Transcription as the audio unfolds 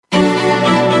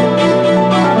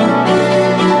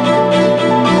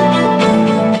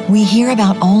We hear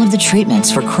about all of the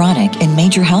treatments for chronic and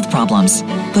major health problems,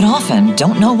 but often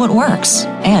don't know what works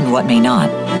and what may not.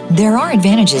 There are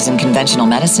advantages in conventional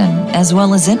medicine, as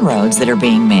well as inroads that are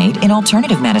being made in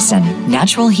alternative medicine,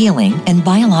 natural healing, and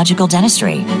biological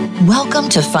dentistry. Welcome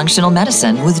to Functional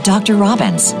Medicine with Dr.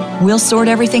 Robbins. We'll sort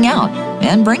everything out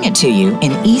and bring it to you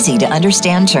in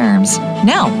easy-to-understand terms.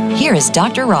 Now, here is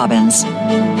Dr. Robbins.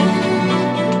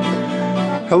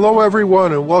 Hello,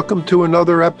 everyone, and welcome to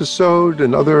another episode,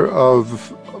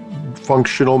 of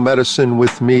Functional Medicine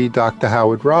with me, Dr.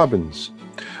 Howard Robbins.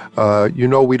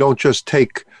 We don't just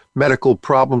take medical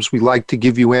problems, we like to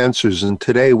give you answers, and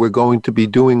today we're going to be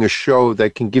doing a show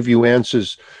that can give you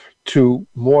answers to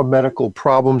more medical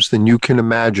problems than you can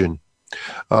imagine.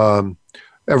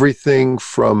 Everything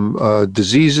from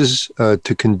diseases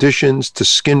to conditions to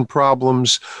skin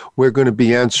problems, we're going to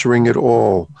be answering it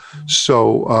all.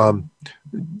 So,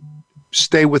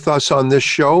 stay with us on this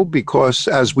show because,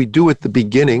 as we do at the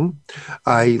beginning,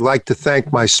 I like to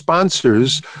thank my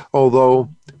sponsors, although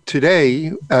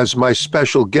today, as my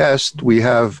special guest, we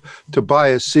have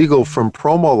Tobias Siegel from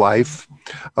Promo Life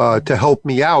to help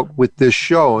me out with this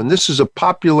show. And this is a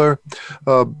popular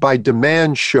by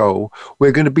demand show.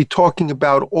 We're going to be talking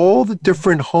about all the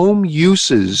different home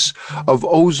uses of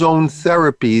ozone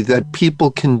therapy that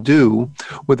people can do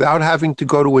without having to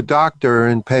go to a doctor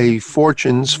and pay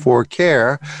fortunes for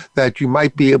care, that you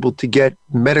might be able to get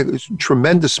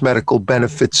tremendous medical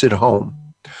benefits at home.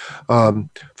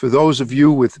 For those of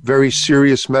you with very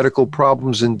serious medical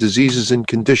problems and diseases and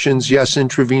conditions, yes,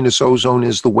 intravenous ozone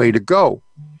is the way to go.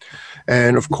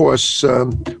 And of course,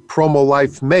 Promo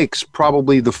Life makes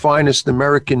probably the finest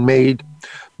American-made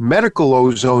medical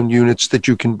ozone units that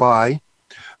you can buy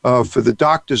for the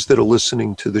doctors that are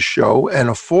listening to the show, and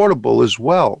affordable as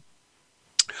well.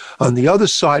 On the other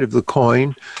side of the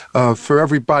coin, for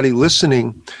everybody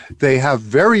listening, they have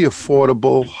very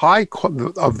affordable,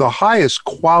 of the highest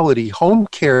quality home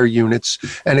care units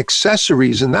and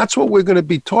accessories, and that's what we're going to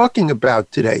be talking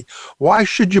about today. Why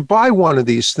should you buy one of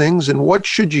these things, and what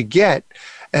should you get,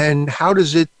 and how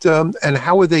does it, and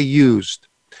how are they used?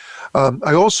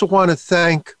 I also want to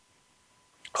thank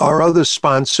our other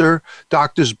sponsor,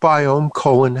 Doctors Biome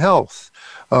Colon Health.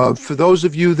 For those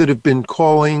of you that have been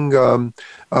calling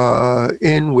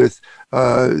in with,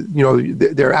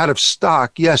 they're out of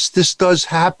stock. Yes, this does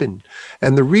happen.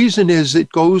 And the reason is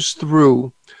it goes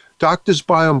through Doctors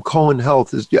Biome Colon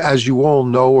Health, as you all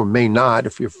know or may not,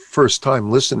 if you're first-time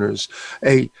listeners,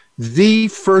 the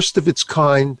first of its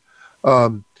kind,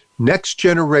 next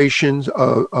generation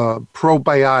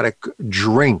probiotic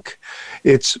drink.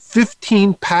 It's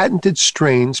 15 patented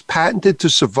strains, patented to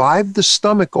survive the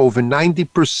stomach over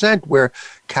 90%, where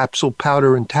capsule,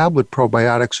 powder, and tablet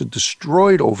probiotics are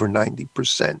destroyed over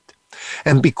 90%.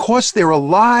 And because they're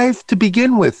alive to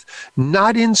begin with,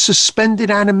 not in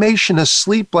suspended animation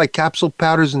asleep like capsule,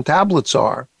 powders, and tablets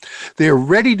are, they're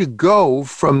ready to go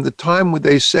from the time when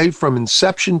they say from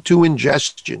inception to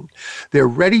ingestion. They're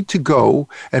ready to go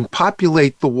and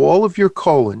populate the wall of your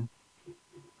colon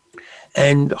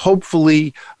and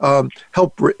hopefully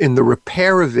help in the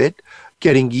repair of it,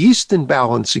 getting yeast in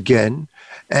balance again.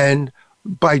 And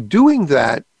by doing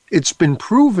that, it's been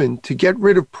proven to get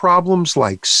rid of problems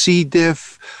like C.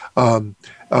 diff,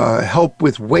 help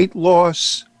with weight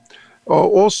loss.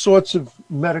 All sorts of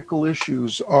medical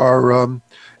issues are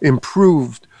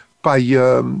improved by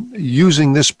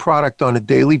using this product on a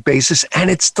daily basis,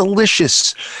 and it's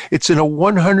delicious. It's in a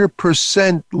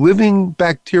 100% living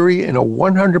bacteria in a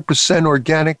 100%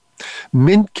 organic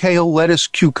mint, kale, lettuce,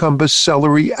 cucumber,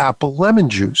 celery, apple, lemon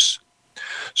juice.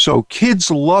 So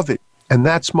kids love it, and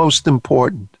that's most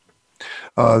important.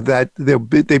 That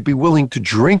they'd be willing to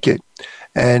drink it.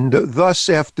 And thus,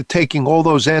 after taking all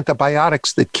those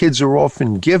antibiotics that kids are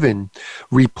often given,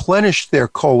 replenish their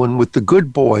colon with the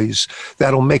good boys.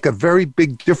 That'll make a very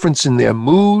big difference in their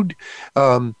mood,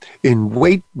 in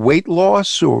weight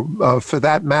loss, or for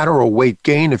that matter, or weight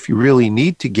gain if you really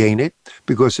need to gain it,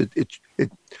 because it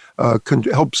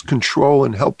helps control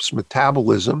and helps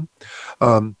metabolism.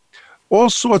 All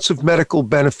sorts of medical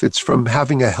benefits from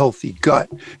having a healthy gut,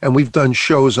 and we've done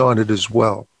shows on it as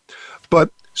well.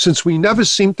 But since we never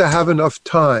seem to have enough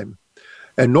time,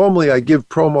 and normally I give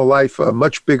Promo Life a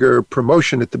much bigger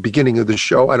promotion at the beginning of the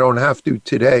show, I don't have to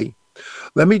today.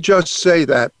 Let me just say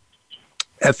that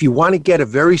if you want to get a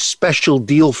very special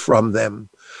deal from them,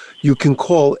 you can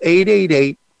call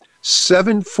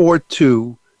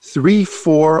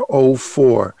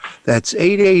 888-742-3404. That's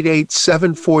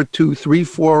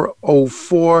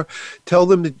 888-742-3404. Tell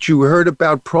them that you heard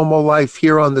about Promo Life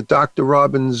here on the Dr.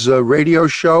 Robbins radio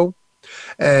show,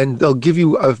 and they'll give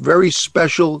you a very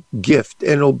special gift,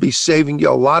 and it'll be saving you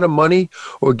a lot of money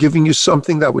or giving you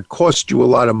something that would cost you a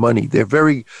lot of money. They're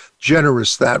very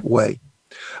generous that way.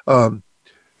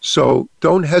 So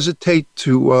don't hesitate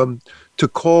to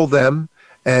call them,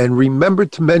 and remember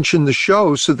to mention the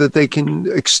show so that they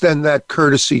can extend that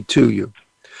courtesy to you.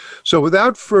 So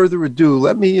without further ado,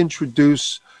 let me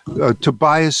introduce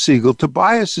Tobias Siegel.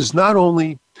 Tobias is not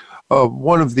only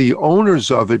one of the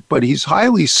owners of it, but he's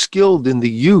highly skilled in the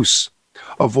use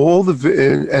of all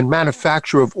and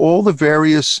manufacture of all the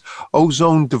various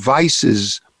ozone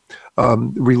devices,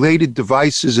 related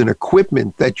devices and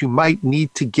equipment that you might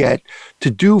need to get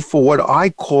to do for what I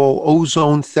call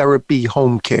ozone therapy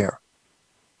home care.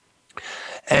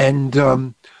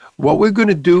 And what we're going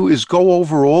to do is go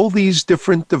over all these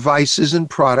different devices and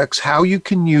products, how you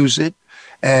can use it,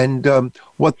 and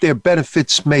what their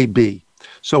benefits may be.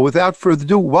 So without further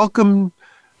ado, welcome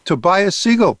Tobias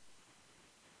Siegel.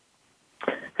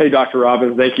 Hey, Dr.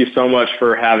 Robbins, thank you so much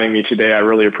for having me today. I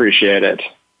really appreciate it.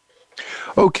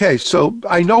 Okay, so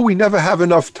I know we never have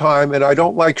enough time, and I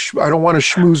don't want to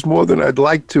schmooze more than I'd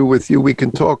like to with you. We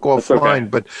can talk offline,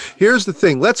 but here's the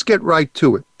thing. Let's get right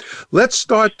to it. Let's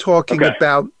start talking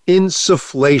about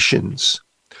insufflations.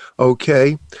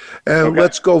 Okay, and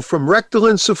let's go from rectal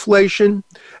insufflation,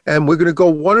 and we're going to go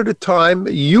one at a time.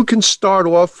 You can start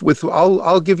off with,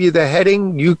 I'll give you the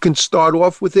heading, you can start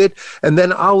off with it, and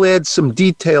then I'll add some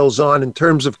details on in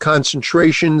terms of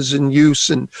concentrations and use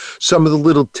and some of the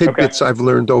little tidbits I've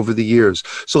learned over the years.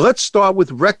 So let's start with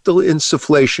rectal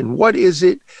insufflation. What is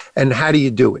it, and how do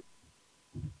you do it?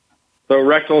 So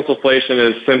rectal insufflation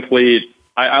is simply,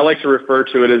 I like to refer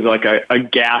to it as like a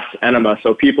gas enema.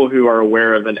 So people who are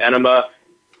aware of an enema,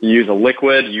 you use a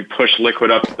liquid, you push liquid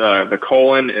up the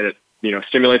colon, and it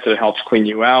stimulates it, helps clean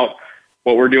you out.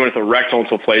 What we're doing with the rectal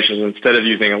insufflation is instead of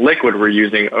using a liquid, we're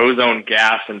using ozone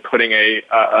gas and putting a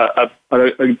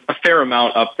fair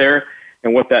amount up there.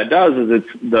 And what that does is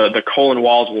the colon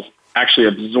walls will actually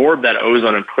absorb that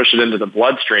ozone and push it into the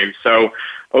bloodstream. So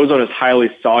ozone is highly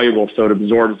soluble, so it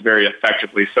absorbs very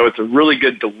effectively. So it's a really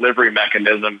good delivery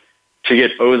mechanism to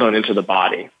get ozone into the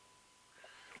body.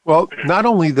 Well, not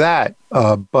only that,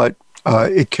 but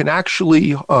it can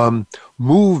actually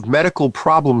move medical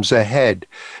problems ahead.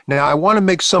 Now, I want to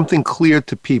make something clear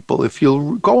to people. If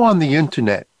you'll go on the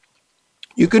internet,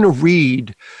 you're going to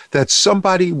read that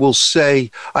somebody will say,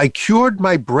 I cured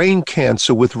my brain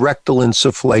cancer with rectal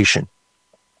insufflation.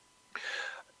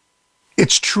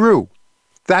 It's true.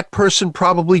 That person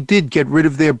probably did get rid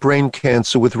of their brain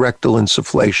cancer with rectal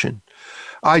insufflation.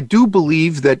 I do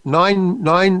believe that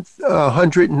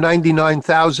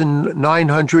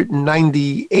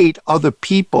 999,998 other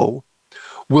people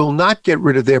will not get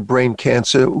rid of their brain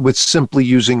cancer with simply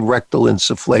using rectal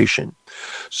insufflation.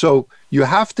 So you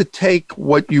have to take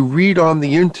what you read on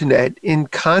the internet in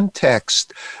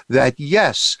context that,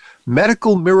 yes,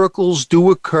 medical miracles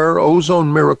do occur,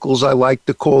 ozone miracles, I like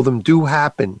to call them, do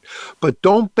happen. But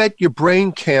don't bet your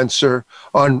brain cancer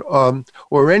on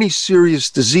or any serious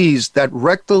disease that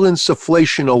rectal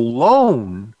insufflation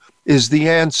alone is the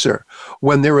answer,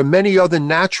 when there are many other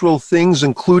natural things,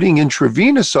 including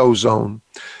intravenous ozone,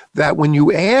 that when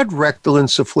you add rectal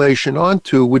insufflation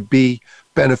onto would be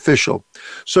beneficial.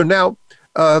 So now,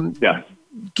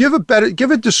 give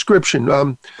a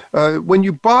description. When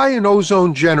you buy an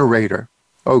ozone generator,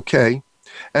 okay,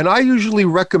 and I usually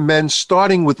recommend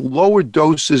starting with lower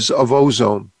doses of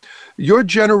ozone. Your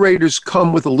generators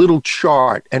come with a little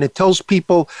chart, and it tells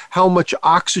people how much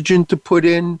oxygen to put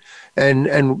in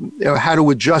and how to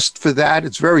adjust for that.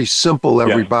 It's very simple,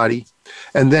 everybody.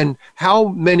 And then how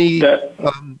many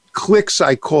clicks,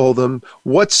 I call them,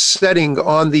 what setting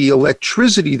on the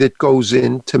electricity that goes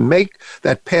in to make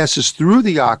that passes through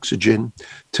the oxygen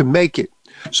to make it.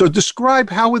 So describe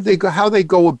how they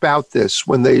go about this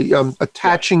when they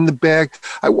attaching the bag.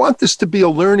 I want this to be a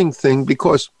learning thing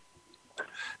because,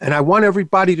 and I want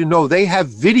everybody to know they have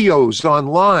videos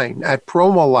online at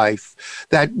PromoLife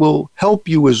that will help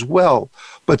you as well.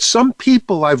 But some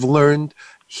people, I've learned,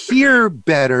 hear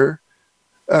better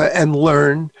and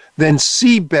learn than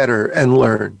see better and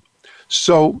learn.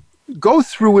 So go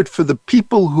through it for the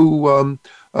people who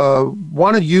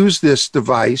want to use this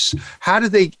device. How do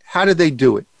they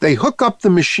do it? They hook up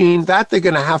the machine. That they're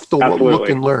going to have to look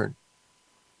and learn.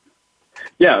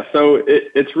 Yeah, so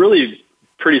it's really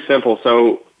pretty simple.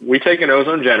 So we take an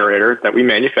ozone generator that we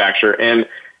manufacture, and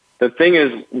the thing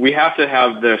is we have to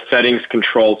have the settings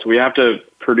controlled. So we have to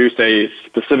produce a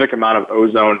specific amount of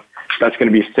ozone that's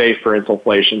going to be safe for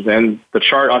insufflations. And the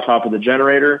chart on top of the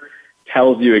generator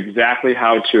tells you exactly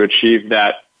how to achieve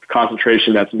that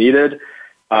concentration that's needed.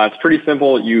 It's pretty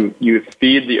simple. You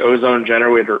feed the ozone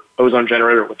generator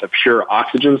with a pure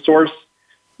oxygen source.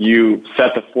 You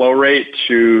set the flow rate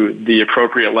to the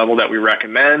appropriate level that we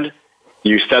recommend.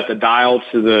 You set the dial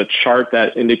to the chart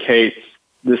that indicates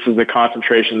this is the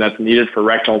concentration that's needed for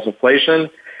rectal insufflation.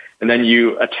 And then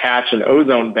you attach an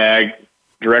ozone bag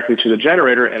directly to the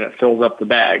generator, and it fills up the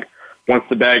bag. Once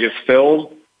the bag is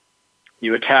filled,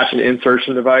 you attach an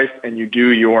insertion device, and you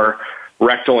do your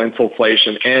rectal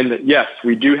insufflation. And yes,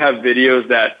 we do have videos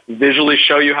that visually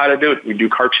show you how to do it. We do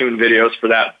cartoon videos for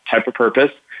that type of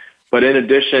purpose. But in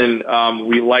addition,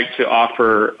 we like to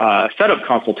offer setup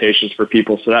consultations for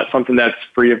people. So that's something that's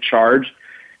free of charge.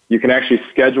 You can actually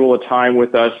schedule a time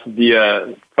with us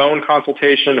via phone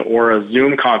consultation or a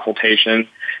Zoom consultation,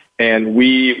 and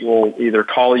we will either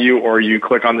call you or you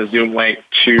click on the Zoom link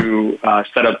to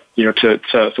set up,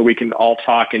 so we can all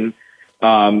talk and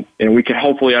we can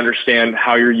hopefully understand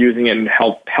how you're using it and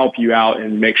help you out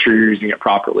and make sure you're using it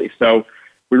properly. So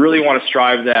we really want to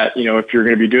strive that, if you're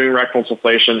going to be doing rectal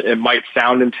insufflation, it might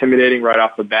sound intimidating right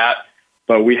off the bat,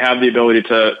 but we have the ability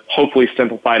to hopefully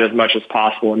simplify it as much as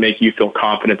possible and make you feel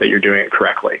confident that you're doing it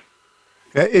correctly.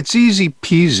 It's easy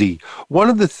peasy. One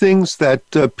of the things that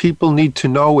people need to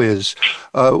know is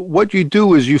what you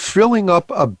do is you're filling up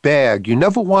a bag. You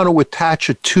never want to attach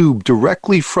a tube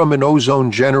directly from an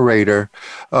ozone generator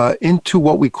into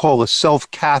what we call a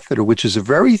self-catheter, which is a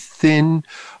very thin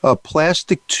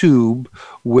plastic tube,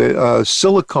 with a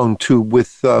silicone tube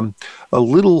with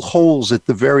little holes at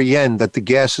the very end that the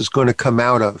gas is going to come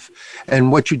out of. And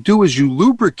what you do is you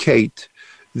lubricate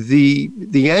the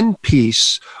end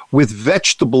piece with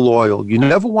vegetable oil. You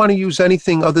never want to use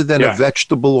anything other than a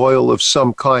vegetable oil of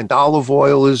some kind. Olive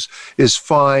oil is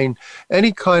fine,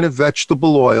 any kind of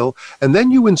vegetable oil. And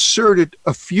then you insert it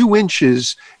a few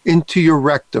inches into your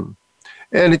rectum.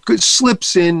 And it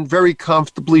slips in very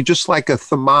comfortably, just like a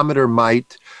thermometer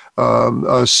might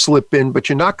slip in, but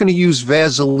you're not going to use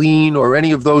Vaseline or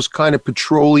any of those kind of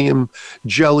petroleum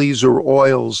jellies or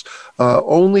oils,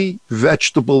 only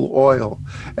vegetable oil.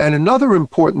 And another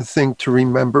important thing to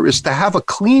remember is to have a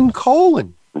clean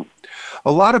colon.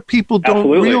 A lot of people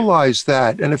don't realize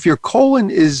that. And if your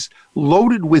colon is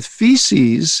loaded with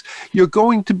feces, you're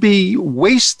going to be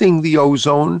wasting the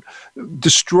ozone,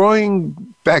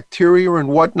 destroying bacteria and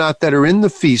whatnot that are in the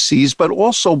feces, but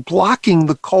also blocking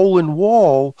the colon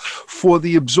wall for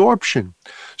the absorption.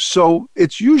 So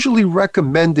it's usually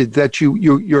recommended that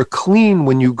you're clean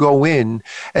when you go in,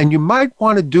 and you might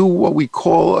want to do what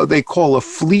they call a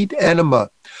fleet enema,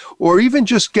 or even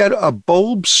just get a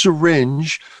bulb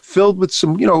syringe filled with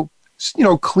some,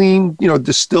 clean,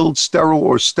 distilled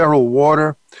sterile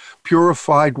water.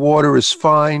 Purified water is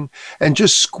fine. And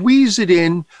just squeeze it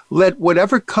in. Let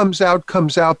whatever comes out,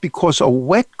 because a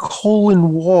wet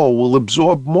colon wall will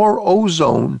absorb more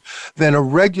ozone than a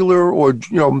regular or,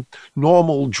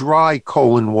 normal dry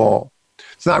colon wall.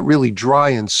 It's not really dry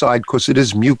inside because it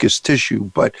is mucus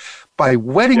tissue, but by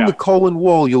wetting the colon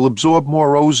wall, you'll absorb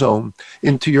more ozone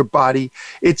into your body.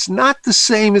 It's not the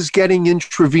same as getting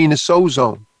intravenous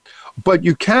ozone, but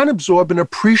you can absorb an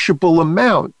appreciable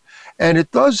amount. And it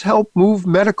does help move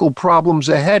medical problems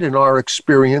ahead in our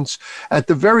experience. At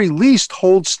the very least,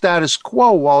 hold status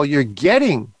quo while you're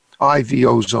getting IV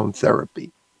ozone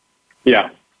therapy. Yeah.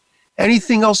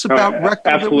 Anything else about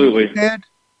rectal? Absolutely. That we had?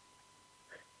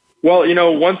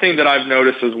 Well, one thing that I've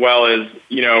noticed as well is,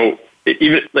 and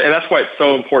that's why it's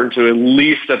so important to, at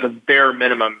least at the bare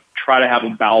minimum, try to have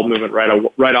a bowel movement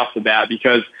right off the bat,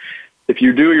 because if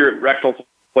you do your rectal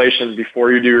insufflation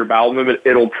before you do your bowel movement,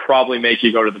 it'll probably make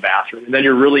you go to the bathroom, and then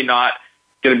you're really not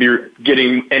going to be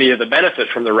getting any of the benefit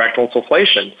from the rectal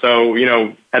insufflation. So,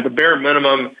 at the bare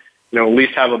minimum, at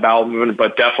least have a bowel movement,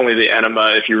 but definitely the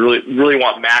enema. If you really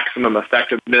want maximum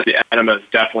effectiveness, the enema is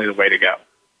definitely the way to go.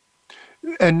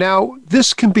 And now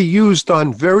this can be used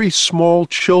on very small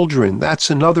children. That's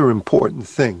another important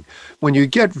thing. When you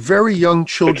get very young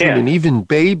children and even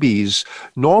babies,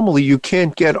 normally you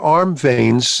can't get arm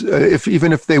veins.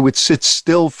 Even if they would sit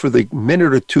still for the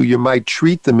minute or two, you might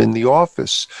treat them in the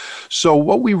office. So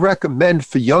what we recommend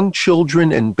for young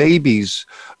children and babies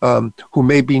who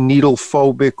may be needle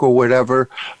phobic or whatever,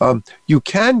 you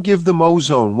can give them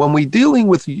ozone. When we're dealing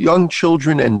with young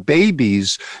children and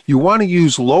babies, you want to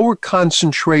use lower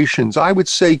concentrations. I would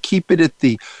say keep it at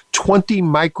the 20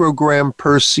 microgram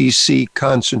per cc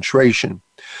concentration.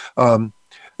 And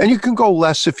you can go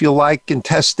less if you like and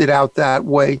test it out that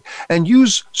way. And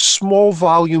use small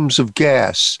volumes of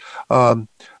gas,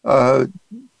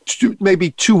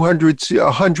 maybe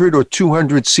 100 or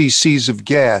 200 cc's of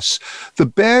gas. The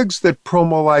bags that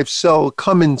PromoLife sell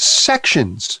come in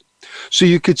sections. So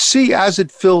you could see as it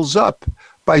fills up,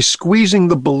 by squeezing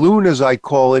the balloon, as I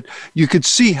call it, you could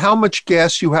see how much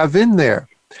gas you have in there.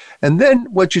 And then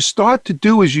what you start to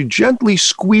do is you gently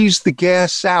squeeze the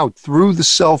gas out through the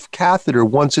self-catheter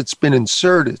once it's been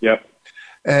inserted. Yep.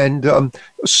 And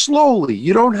slowly,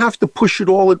 you don't have to push it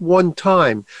all at one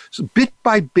time. So bit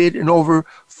by bit, and over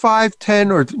 5,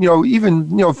 10, or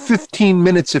even 15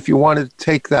 minutes, if you wanted to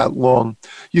take that long,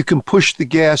 you can push the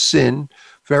gas in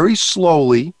very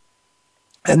slowly,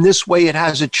 and this way it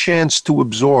has a chance to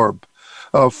absorb.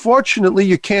 Fortunately,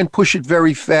 you can't push it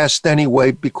very fast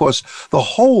anyway, because the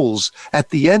holes at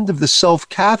the end of the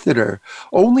self-catheter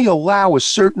only allow a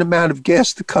certain amount of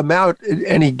gas to come out at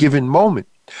any given moment.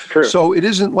 True. So it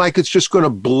isn't like it's just going to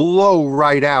blow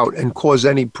right out and cause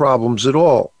any problems at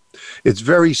all. It's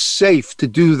very safe to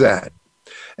do that.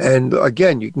 And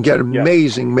again, you can get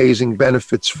amazing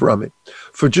benefits from it.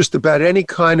 For just about any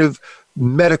kind of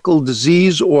medical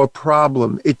disease or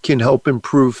problem, it can help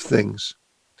improve things.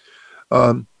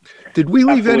 Did we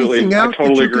leave anything out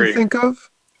that you can think of?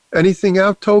 Anything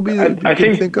out, Toby, that you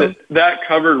can think of? That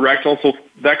covered rectal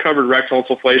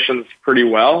insufflations pretty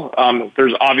well.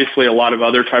 There's obviously a lot of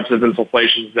other types of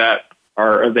insufflations that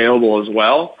are available as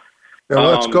well. Now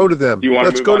let's go to them.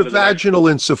 Let's go to vaginal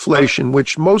insufflation,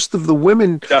 which most of the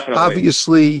women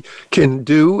obviously can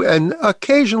do, and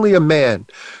occasionally a man.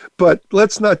 But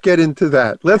let's not get into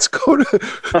that. Let's go to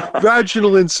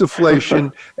vaginal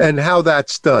insufflation and how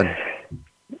that's done.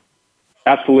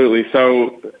 Absolutely.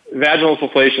 So vaginal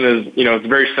insufflation is, it's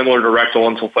very similar to rectal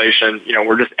insufflation.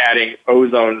 We're just adding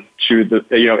ozone to the,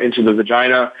 into the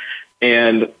vagina.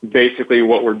 And basically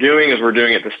what we're doing is we're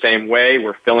doing it the same way.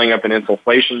 We're filling up an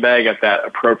insufflation bag at that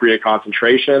appropriate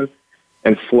concentration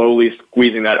and slowly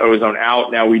squeezing that ozone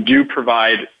out. Now, we do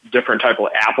provide different type of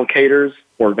applicators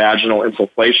for vaginal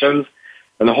insufflations.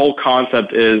 And the whole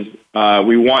concept is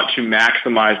we want to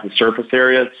maximize the surface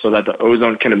area so that the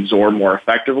ozone can absorb more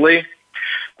effectively.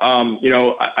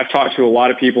 I've talked to a lot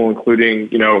of people,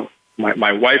 including,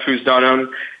 my wife who's done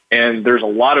them, and there's a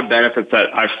lot of benefits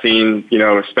that I've seen,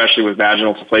 especially with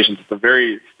vaginal insufflations.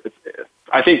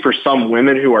 I think for some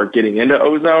women who are getting into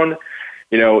ozone,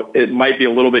 it might be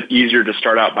a little bit easier to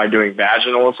start out by doing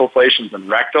vaginal insufflations than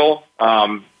rectal.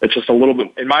 It's just a little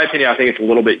bit, in my opinion, I think it's a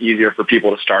little bit easier for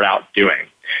people to start out doing.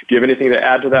 Do you have anything to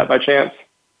add to that by chance?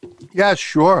 Yeah,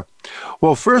 sure.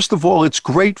 Well, first of all, it's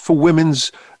great for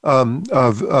women's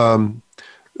female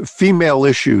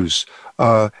issues,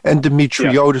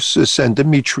 endometriosis,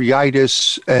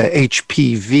 endometritis,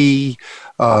 HPV,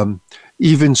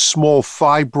 even small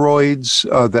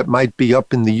fibroids that might be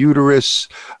up in the uterus.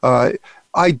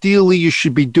 Ideally, you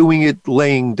should be doing it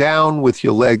laying down with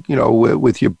your leg,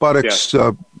 with your buttocks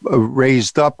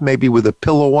raised up, maybe with a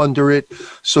pillow under it.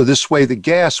 So this way the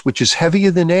gas, which is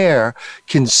heavier than air,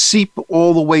 can seep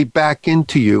all the way back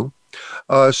into you.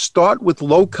 Start with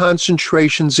low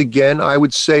concentrations again. I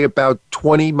would say about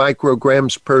 20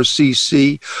 micrograms per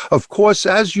cc. Of course,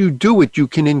 as you do it, you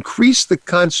can increase the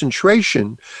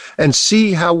concentration and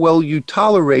see how well you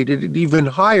tolerate it at even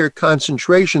higher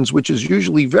concentrations, which is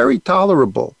usually very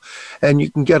tolerable, and you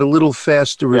can get a little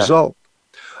faster result.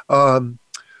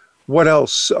 What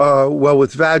else? Well,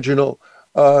 with vaginal,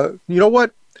 you know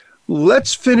what?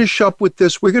 Let's finish up with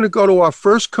this. We're going to go to our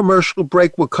first commercial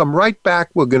break. We'll come right back.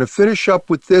 We're going to finish up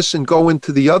with this and go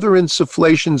into the other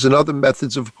insufflations and other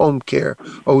methods of home care,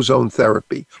 ozone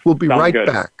therapy. We'll be right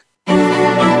back.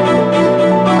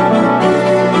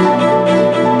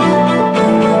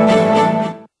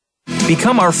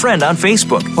 Become our friend on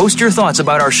Facebook. Post your thoughts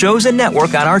about our shows and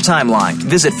network on our timeline.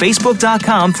 Visit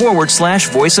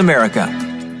facebook.com/Voice America.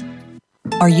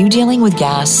 Are you dealing with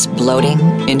gas, bloating,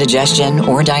 indigestion,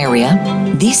 or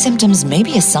diarrhea? These symptoms may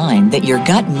be a sign that your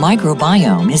gut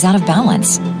microbiome is out of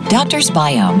balance. Doctor's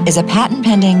Biome is a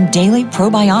patent-pending daily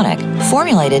probiotic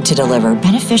formulated to deliver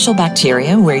beneficial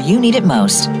bacteria where you need it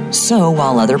most. So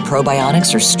while other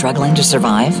probiotics are struggling to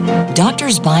survive,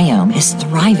 Doctor's Biome is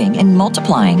thriving and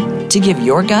multiplying to give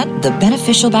your gut the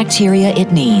beneficial bacteria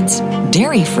it needs.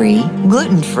 Dairy-free,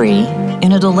 gluten-free,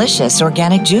 in a delicious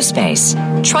organic juice base.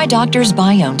 Try Doctor's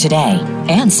Biome today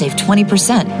and save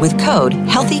 20% with code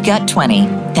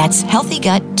HEALTHYGUT20. That's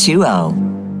HEALTHYGUT20.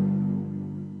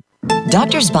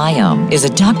 Doctor's Biome is a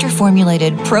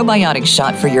doctor-formulated probiotic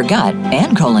shot for your gut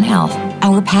and colon health.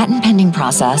 Our patent-pending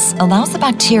process allows the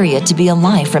bacteria to be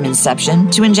alive from inception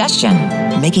to ingestion,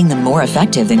 making them more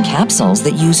effective than capsules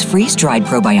that use freeze-dried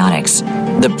probiotics.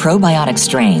 The probiotic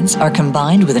strains are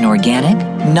combined with an organic,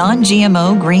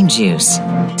 non-GMO green juice.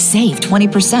 Save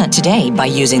 20% today by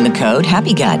using the code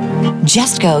HAPPYGUT.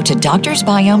 Just go to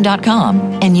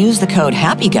doctorsbiome.com and use the code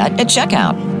HAPPYGUT at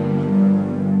checkout.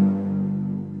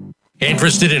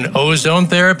 Interested in ozone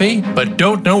therapy, but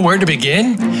don't know where to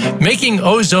begin? Making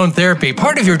ozone therapy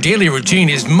part of your daily routine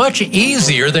is much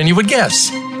easier than you would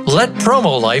guess. Let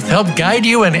PromoLife help guide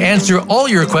you and answer all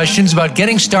your questions about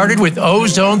getting started with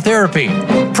ozone therapy.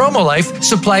 PromoLife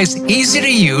supplies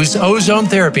easy-to-use ozone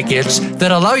therapy kits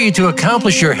that allow you to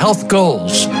accomplish your health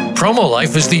goals.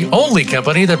 PromoLife is the only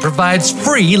company that provides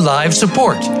free live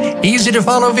support,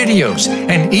 easy-to-follow videos,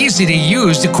 and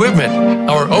easy-to-use equipment.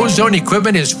 Our ozone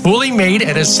equipment is fully made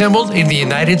and assembled in the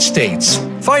United States.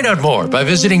 Find out more by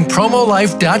visiting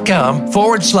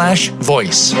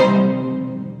promolife.com/voice.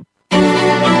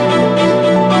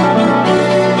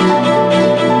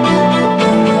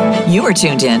 You are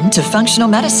tuned in to Functional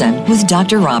Medicine with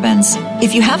Dr. Robbins.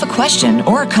 If you have a question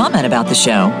or a comment about the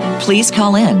show, please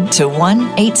call in to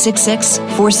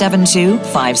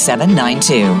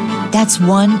 1-866-472-5792. That's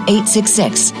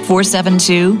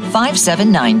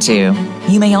 1-866-472-5792.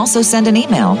 You may also send an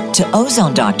email to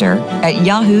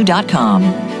ozonedoctor@yahoo.com.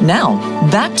 Now,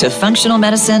 back to Functional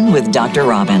Medicine with Dr.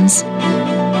 Robbins.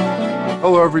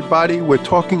 Hello, everybody. We're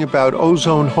talking about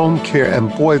ozone home care,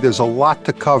 and boy, there's a lot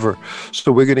to cover.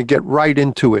 So we're going to get right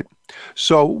into it.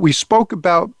 So we spoke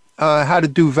about how to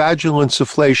do vaginal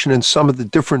insufflation and some of the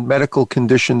different medical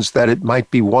conditions that it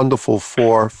might be wonderful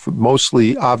for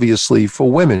mostly, obviously, for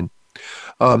women.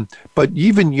 But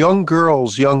even young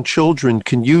girls, young children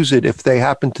can use it if they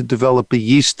happen to develop a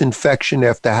yeast infection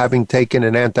after having taken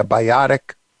an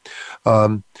antibiotic.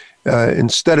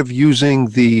 Instead of using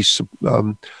the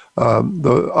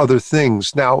other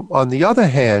things. Now, on the other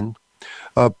hand,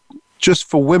 just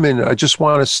for women, I just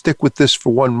want to stick with this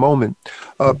for one moment.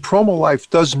 PromoLife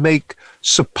does make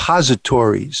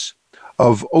suppositories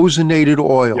of ozonated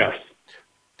oil. Yes.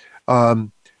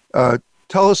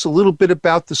 Tell us a little bit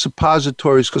about the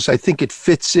suppositories, because I think it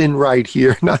fits in right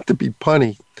here, not to be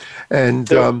punny.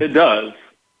 And it does.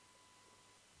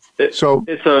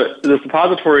 The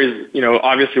suppositories,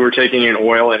 obviously we're taking in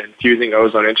oil and infusing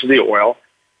ozone into the oil.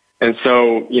 And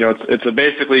so, it's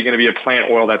basically going to be a plant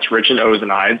oil that's rich in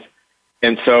ozonides.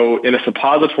 And so in a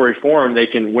suppository form,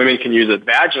 women can use it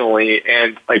vaginally.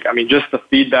 And just the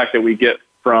feedback that we get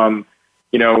from,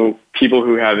 people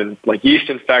who have yeast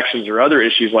infections or other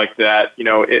issues like that,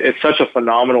 it's such a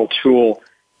phenomenal tool,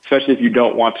 especially if you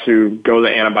don't want to go the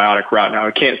antibiotic route. Now,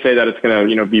 I can't say that it's going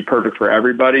to, be perfect for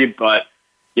everybody, but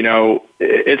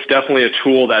it's definitely a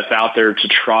tool that's out there to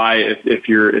try if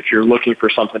you're looking for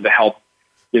something to help.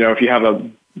 If you have a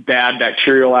bad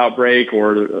bacterial outbreak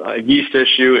or a yeast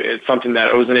issue, it's something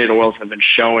that ozonated oils have been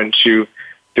shown to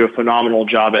do a phenomenal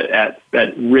job at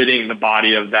ridding the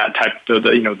body of that type of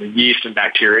the yeast and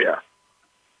bacteria.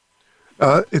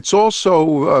 It's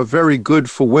also very good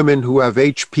for women who have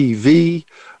HPV,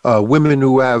 women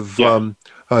who have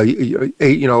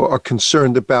are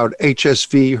concerned about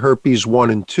HSV, herpes 1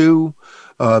 and 2.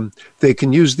 They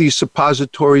can use these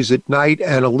suppositories at night.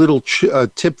 And a little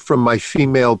tip from my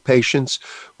female patients: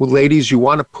 well, ladies, you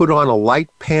want to put on a light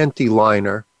panty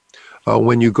liner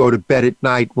when you go to bed at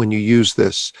night when you use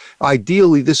this.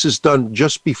 Ideally, this is done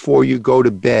just before you go to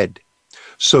bed.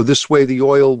 So this way the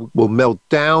oil will melt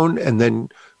down and then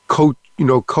coat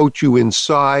you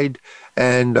inside.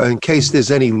 And in case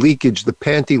there's any leakage, the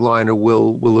panty liner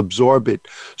will absorb it,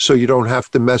 so you don't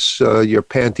have to mess your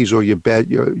panties or your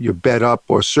bed up,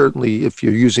 or certainly if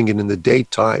you're using it in the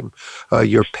daytime,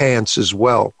 your pants as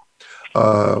well,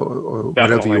 or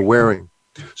whatever you're wearing.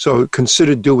 So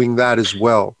consider doing that as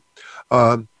well.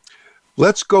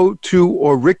 Let's go to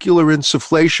auricular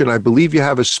insufflation. I believe you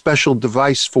have a special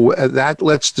device for that.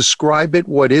 Let's describe it.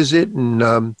 What is it?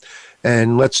 And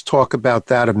let's talk about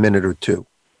that a minute or two.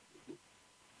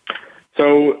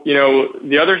 So,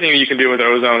 the other thing you can do with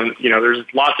ozone, there's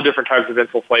lots of different types of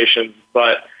insufflations,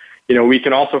 but, we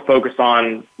can also focus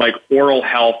on oral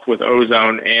health with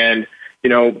ozone, and,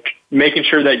 making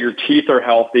sure that your teeth are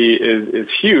healthy is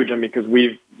huge. Because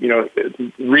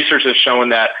research has shown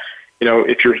that,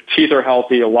 if your teeth are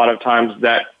healthy, a lot of times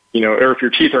that, or if your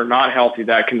teeth are not healthy,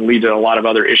 that can lead to a lot of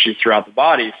other issues throughout the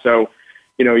body. So,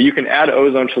 you can add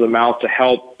ozone to the mouth to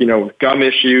help, with gum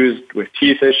issues, with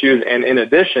teeth issues, and in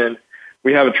addition,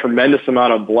 we have a tremendous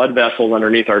amount of blood vessels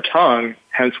underneath our tongue,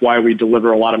 hence why we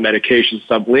deliver a lot of medications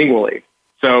sublingually.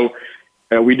 So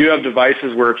we do have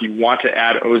devices where if you want to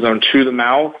add ozone to the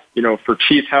mouth, for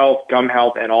teeth health, gum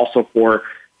health, and also for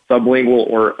sublingual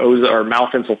or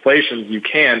mouth insufflations, you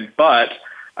can. But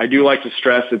I do like to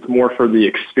stress it's more for the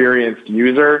experienced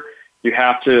user. You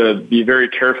have to be very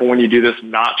careful when you do this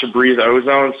not to breathe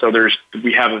ozone. So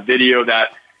we have a video that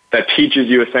teaches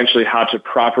you essentially how to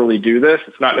properly do this.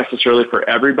 It's not necessarily for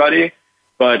everybody,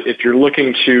 But if you're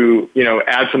looking to,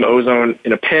 add some ozone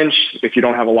in a pinch, if you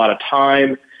don't have a lot of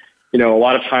time, a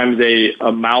lot of times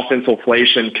a mouth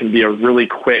insufflation can be a really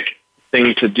quick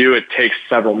thing to do. It takes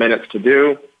several minutes to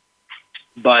do.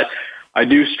 But I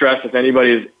do stress if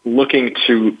anybody is looking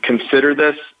to consider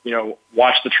this,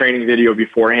 watch the training video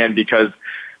beforehand, because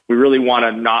we really want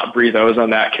to not breathe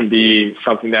ozone. That can be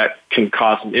something that can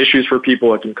cause some issues for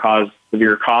people. It can cause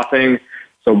severe coughing.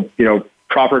 So,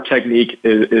 proper technique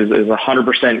is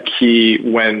 100% key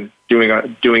when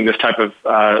doing this type of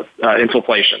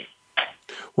insufflation.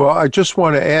 Well, I just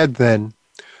want to add then,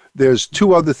 there's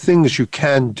two other things you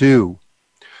can do.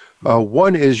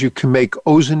 One is you can make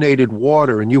ozonated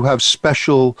water, and you have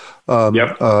special,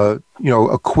 equipment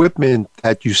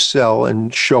that you sell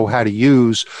and show how to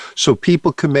use, so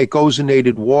people can make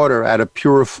ozonated water out of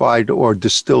purified or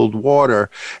distilled water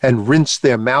and rinse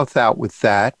their mouth out with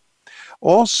that.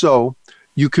 Also,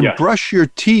 you can brush your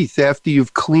teeth after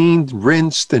you've cleaned,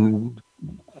 rinsed, and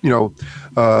you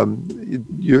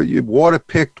water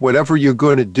picked, whatever you're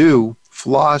going to do.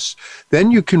 Floss,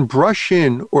 then you can brush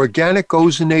in organic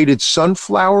ozonated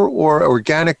sunflower or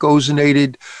organic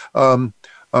ozonated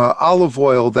olive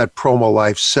oil that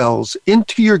PromoLife sells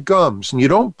into your gums, and you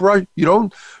don't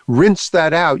rinse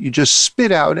that out. You just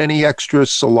spit out any extra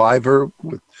saliva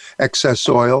with excess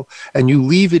oil, and you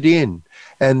leave it in.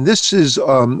 And this is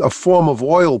a form of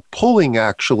oil pulling,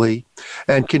 actually,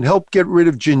 and can help get rid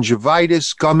of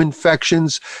gingivitis, gum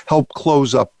infections, help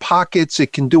close up pockets.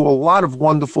 It can do a lot of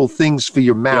wonderful things for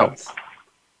your mouth. Yeah.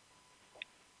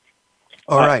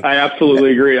 All right. I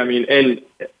absolutely agree. I mean,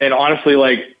 and honestly,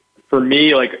 like for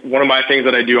me, like one of my things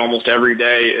that I do almost every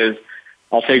day is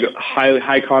I'll take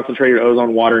high concentrated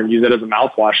ozone water and use it as a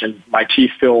mouthwash, and my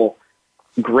teeth feel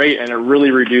great, and it really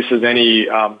reduces any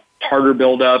tartar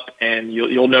buildup, and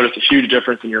you'll notice a huge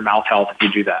difference in your mouth health if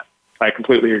you do that. I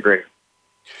completely agree.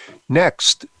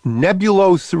 Next,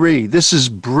 Nebulo 3. This is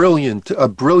brilliant, a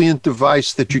brilliant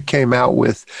device that you came out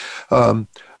with.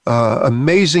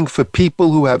 Amazing for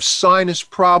people who have sinus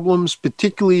problems.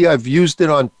 Particularly, I've used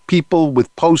it on people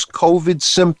with post-COVID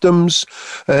symptoms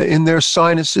in their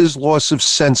sinuses, loss of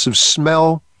sense of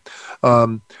smell.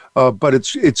 But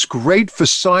it's great for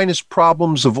sinus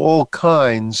problems of all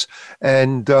kinds,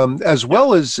 and as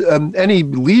well as any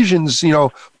lesions,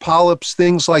 polyps,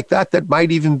 things like that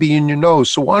might even be in your nose.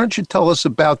 So why don't you tell us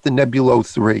about the Nebulo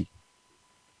 3?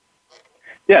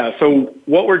 Yeah, so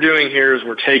what we're doing here is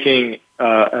we're taking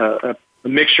a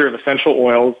mixture of essential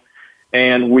oils,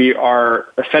 and we are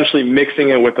essentially mixing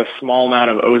it with a small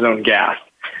amount of ozone gas.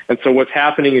 And so what's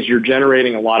happening is you're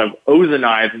generating a lot of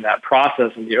ozonides in that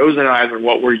process, and the ozonides are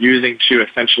what we're using to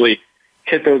essentially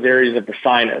hit those areas of the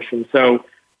sinus. And so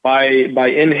by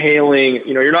inhaling,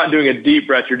 you're not doing a deep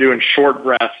breath, you're doing short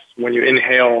breaths when you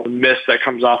inhale the mist that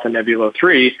comes off the Nebulo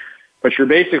 3, but you're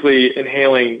basically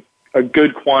inhaling a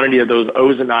good quantity of those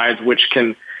ozonides, which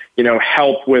can,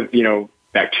 help with,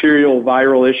 bacterial,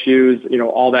 viral issues,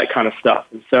 all that kind of stuff.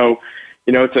 And so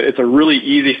it's a really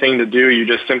easy thing to do. You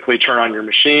just simply turn on your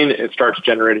machine, it starts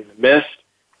generating the mist,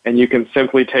 and you can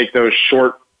simply take those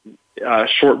short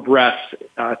breaths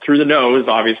through the nose,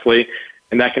 obviously,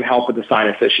 and that can help with the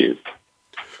sinus issues.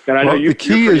 And I know you're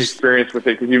pretty experienced with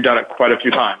it because you've done it quite a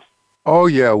few times. Oh,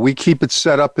 yeah. We keep it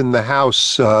set up in the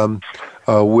house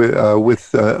with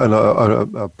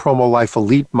a PromoLife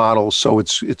Elite model, so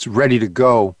it's ready to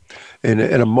go in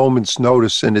a moment's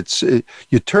notice. And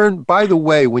you turn, by the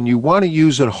way, when you want to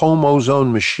use a home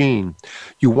ozone machine,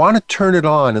 you want to turn it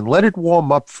on and let it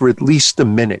warm up for at least a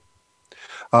minute.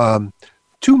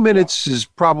 2 minutes is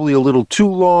probably a little too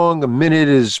long. A minute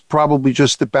is probably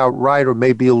just about right, or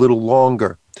maybe a little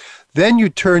longer. Then you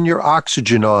turn your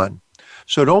oxygen on.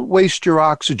 So don't waste your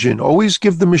oxygen. Always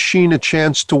give the machine a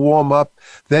chance to warm up,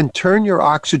 then turn your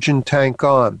oxygen tank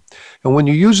on. And when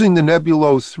you're using the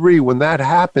Nebulo 3, when that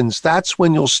happens, that's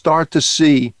when you'll start to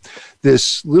see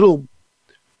this little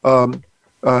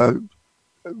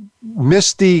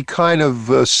misty kind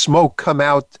of smoke come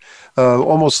out,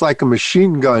 almost like a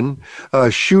machine gun,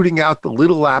 shooting out the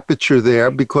little aperture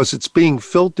there, because it's being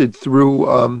filtered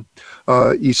through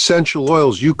essential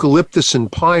oils, eucalyptus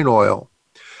and pine oil.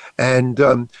 And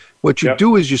what you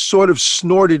do is you sort of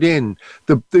snort it in.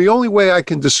 The only way I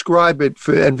can describe it,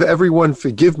 and everyone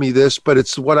forgive me this, but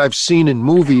it's what I've seen in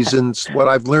movies and it's what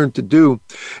I've learned to do,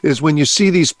 is when you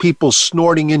see these people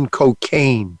snorting in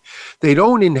cocaine. They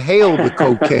don't inhale the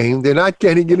cocaine. They're not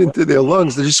getting it into their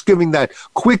lungs. They're just giving that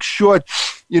quick, short,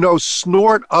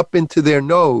 snort up into their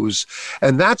nose.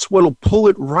 And that's what'll pull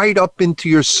it right up into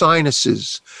your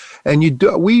sinuses. And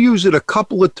we use it a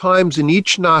couple of times in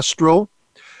each nostril.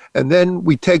 And then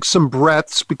we take some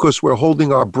breaths because we're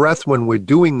holding our breath when we're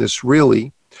doing this,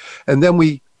 really. And then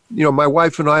my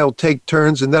wife and I will take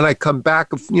turns, and then I come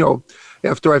back,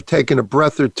 after I've taken a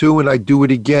breath or two, and I do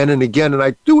it again and again. And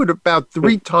I do it about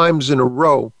 3 times in a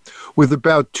row with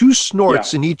about 2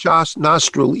 snorts in each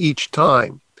nostril each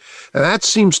time. And that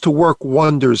seems to work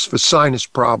wonders for sinus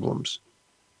problems.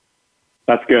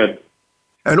 That's good.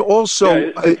 And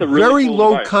also, it's a really very cool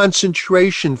low device.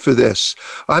 concentration for this.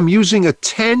 I'm using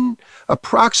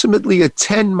approximately a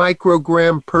 10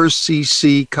 microgram per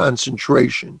cc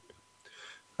concentration.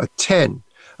 A 10.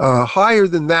 Higher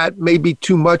than that may be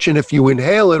too much, and if you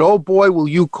inhale it, oh boy, will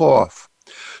you cough.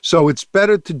 So it's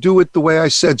better to do it the way I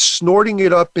said, snorting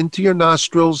it up into your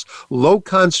nostrils. Low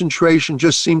concentration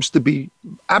just seems to be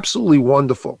absolutely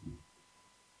wonderful.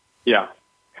 Yeah.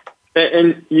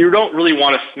 And you don't really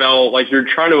want to smell, like you're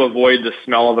trying to avoid the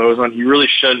smell of ozone. You really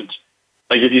shouldn't.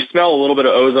 Like if you smell a little bit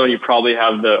of ozone, you probably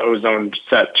have the ozone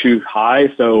set too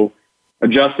high. So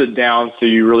adjust it down so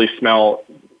you really smell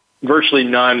virtually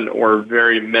none or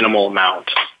very minimal amount.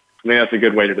 I think that's a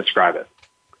good way to describe it.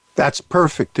 That's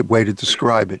perfect way to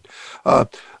describe it.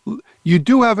 You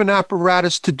do have an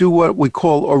apparatus to do what we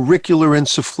call auricular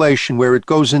insufflation, where it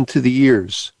goes into the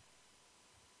ears.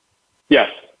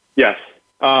 Yes.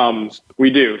 We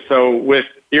do. So with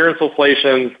ear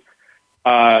insufflations,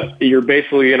 you're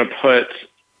basically going to put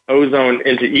ozone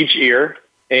into each ear,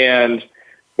 and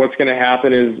what's going to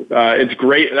happen is it's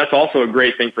great. That's also a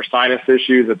great thing for sinus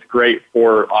issues. It's great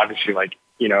for obviously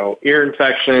ear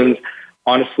infections.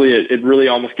 Honestly, it really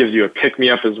almost gives you a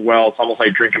pick-me-up as well. It's almost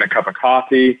like drinking a cup of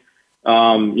coffee.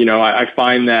 I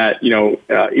find that,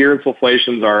 ear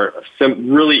insufflations are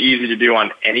really easy to do on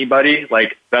anybody.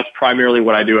 Like that's primarily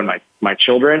what I do in my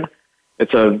children.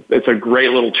 It's a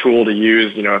great little tool to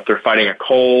use, if they're fighting a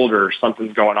cold or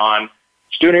something's going on.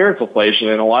 Just do an ear insufflation,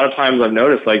 and a lot of times I've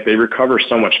noticed like they recover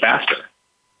so much faster.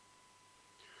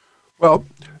 Well,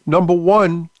 number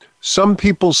one, some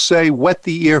people say wet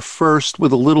the ear first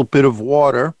with a little bit of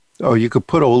water, or you could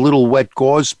put a little wet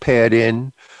gauze pad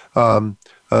in,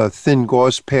 a thin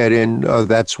gauze pad in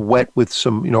that's wet with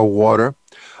some, water.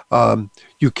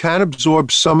 You can absorb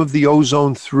some of the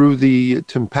ozone through the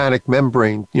tympanic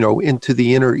membrane, into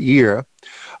the inner ear.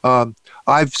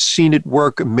 I've seen it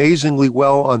work amazingly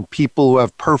well on people who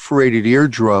have perforated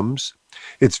eardrums.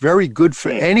 It's very good for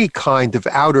any kind of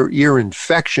outer ear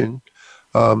infection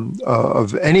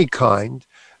of any kind.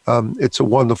 It's a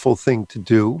wonderful thing to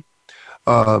do.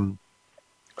 And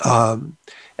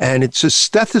it's a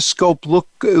stethoscope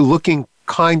looking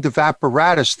kind of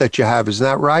apparatus that you have. Is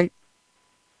that right?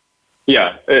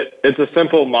 Yeah, it's a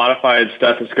simple modified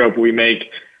stethoscope we make.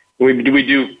 We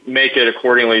do make it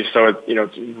accordingly, so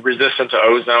it's resistant to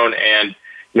ozone, and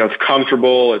it's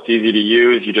comfortable. It's easy to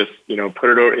use. You just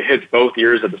put it over. It hits both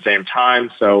ears at the same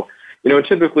time. So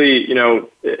typically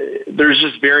there's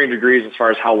just varying degrees as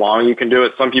far as how long you can do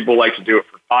it. Some people like to do it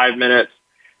for 5 minutes.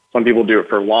 Some people do it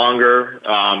for longer.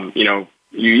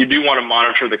 You do want to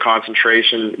monitor the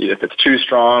concentration. If it's too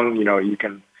strong,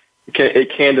 it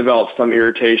can develop some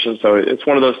irritation. So it's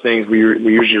one of those things we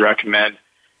usually recommend.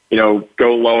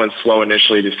 Go low and slow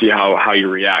initially to see how you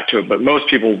react to it. But most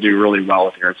people do really well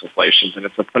with ear insufflations, and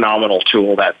it's a phenomenal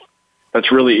tool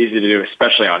that's really easy to do,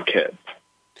 especially on kids.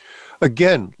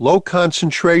 Again, low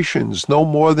concentrations, no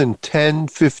more than 10,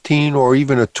 15, or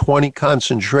even a 20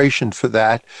 concentration for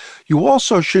that. You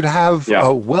also should have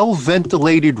a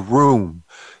well-ventilated room,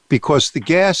 because the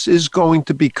gas is going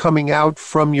to be coming out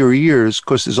from your ears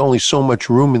because there's only so much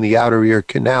room in the outer ear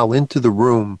canal into the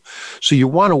room. So you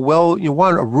want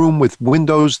a room with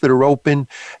windows that are open,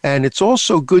 and it's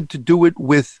also good to do it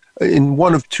in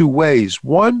one of two ways.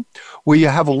 One, where you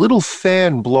have a little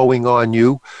fan blowing on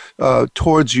you,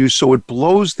 towards you, so it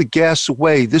blows the gas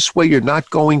away. This way you're not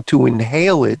going to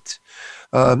inhale it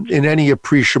in any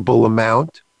appreciable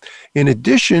amount. In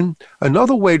addition,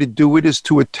 another way to do it is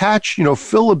to attach,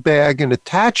 fill a bag and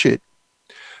attach it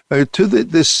to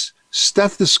this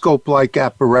stethoscope-like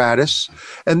apparatus,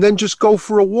 and then just go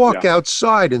for a walk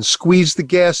outside and squeeze the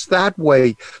gas that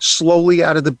way slowly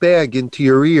out of the bag into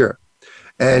your ear.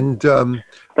 And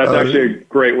that's actually a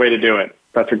great way to do it.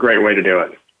 That's a great way to do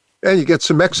it. And you get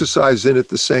some exercise in at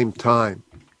the same time.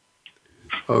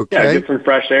 Okay. Yeah, get some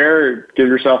fresh air, give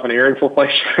yourself an ear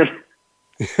insufflation.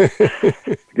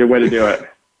 Good way to do it.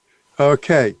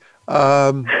 Okay.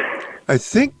 I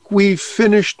think we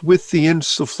finished with the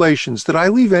insufflations. Did I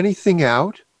leave anything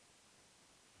out?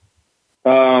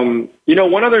 One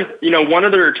other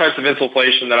types of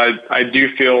insufflation that I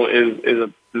do feel is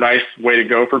a nice way to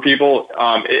go for people.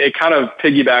 It kind of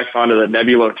piggybacks onto the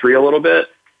Nebulo 3 a little bit.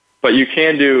 but you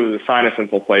can do the sinus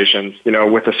infiltrations,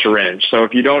 with a syringe. So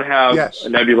if you don't have a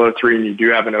Nebulo 3 and you do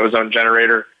have an ozone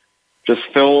generator, just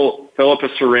fill up a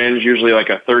syringe, usually like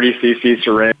a 30 cc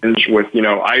syringe with,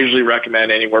 I usually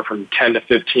recommend anywhere from 10 to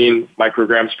 15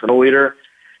 micrograms per milliliter.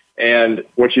 And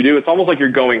what you do, it's almost like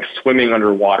you're going swimming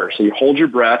underwater. So you hold your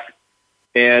breath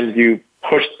and you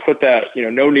put that,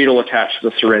 no needle attached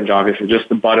to the syringe, obviously, just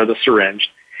the butt of the syringe.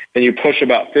 And you push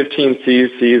about 15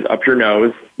 cc's up your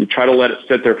nose. You try to let it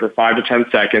sit there for 5 to 10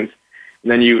 seconds.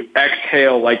 And then you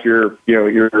exhale like you're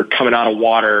coming out of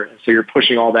water. So you're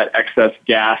pushing all that excess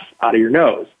gas out of your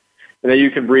nose. And then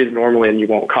you can breathe normally and you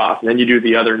won't cough. And then you do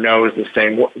the other nose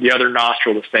the other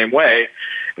nostril the same way.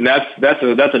 And that's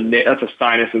a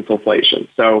sinus insufflation.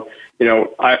 So,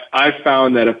 I've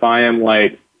found that if I am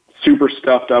like super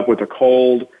stuffed up with a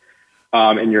cold,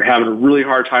 and you're having a really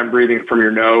hard time breathing from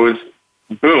your nose,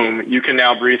 boom, you can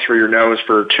now breathe through your nose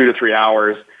for 2 to 3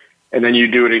 hours. And then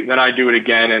then I do it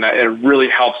again, and it really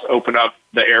helps open up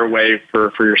the airway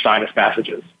for your sinus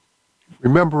passages.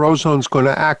 Remember, ozone's going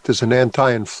to act as an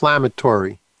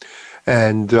anti-inflammatory,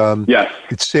 and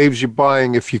it saves you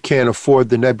buying, if you can't afford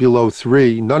the Nebulo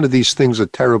 3. None of these things are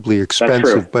terribly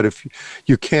expensive, but if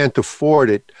you can't afford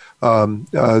it,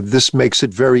 this makes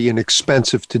it very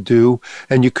inexpensive to do.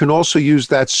 And you can also use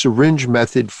that syringe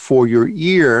method for your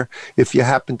ear. If you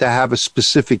happen to have a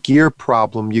specific ear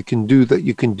problem, you can do that.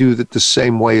 You can do that the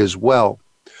same way as well.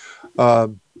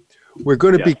 We're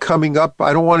going to be coming up.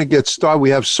 I don't want to get started. We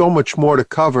have so much more to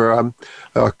cover.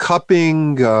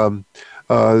 Cupping.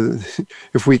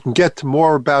 If we can get to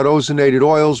more about ozonated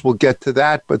oils, we'll get to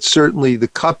that. But certainly the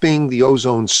cupping, the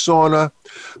ozone sauna.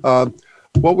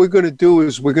 What we're going to do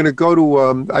is we're going to go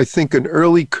to, I think, an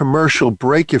early commercial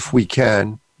break if we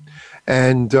can.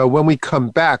 And when we come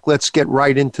back, let's get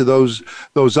right into those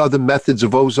other methods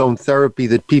of ozone therapy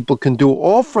that people can do,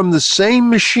 all from the same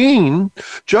machine,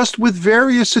 just with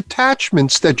various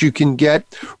attachments that you can get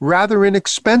rather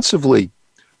inexpensively.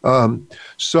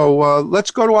 So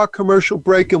let's go to our commercial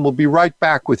break, and we'll be right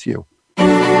back with you.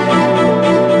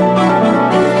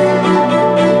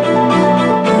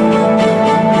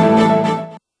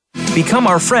 Become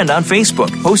our friend on Facebook.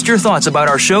 Post your thoughts about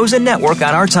our shows and network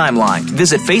on our timeline.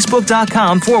 Visit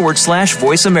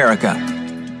facebook.com/Voice America.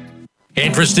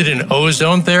 Interested in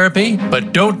ozone therapy,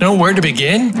 but don't know where to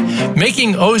begin?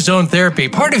 Making ozone therapy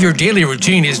part of your daily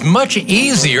routine is much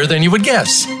easier than you would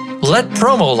guess. Let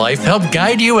Promo Life help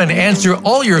guide you and answer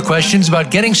all your questions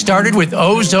about getting started with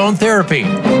ozone therapy.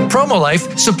 Promo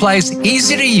Life supplies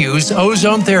easy-to-use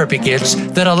ozone therapy kits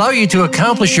that allow you to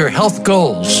accomplish your health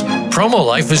goals. Promo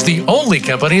Life is the only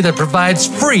company that provides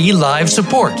free live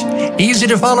support,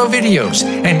 easy-to-follow videos,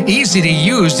 and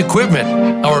easy-to-use equipment.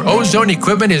 Our ozone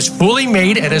equipment is fully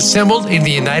made and assembled in the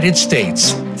United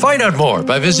States. Find out more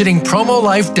by visiting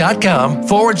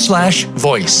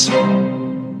promolife.com/voice.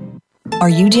 Are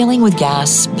you dealing with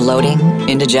gas, bloating,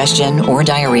 indigestion, or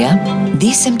diarrhea?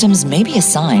 These symptoms may be a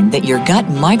sign that your gut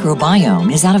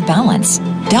microbiome is out of balance.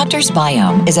 Doctor's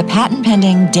Biome is a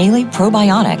patent-pending daily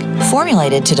probiotic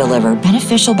formulated to deliver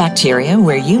beneficial bacteria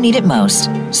where you need it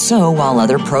most. So while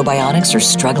other probiotics are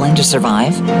struggling to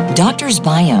survive, Doctor's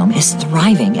Biome is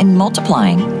thriving and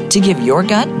multiplying to give your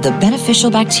gut the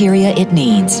beneficial bacteria it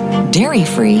needs.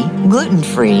 Dairy-free,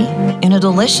 gluten-free, in a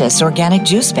delicious organic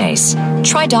juice base.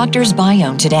 Try Doctor's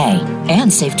Biome today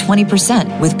and save 20%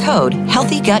 with code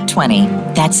HEALTHYGUT20.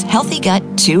 That's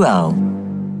HEALTHYGUT20.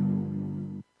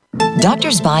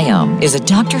 Doctor's Biome is a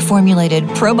doctor-formulated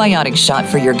probiotic shot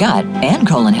for your gut and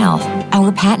colon health.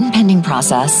 Our patent-pending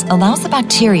process allows the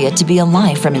bacteria to be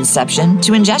alive from inception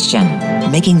to ingestion,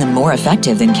 making them more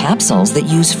effective than capsules that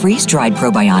use freeze-dried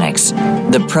probiotics.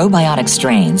 The probiotic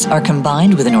strains are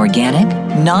combined with an organic,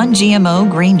 non-GMO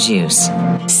green juice.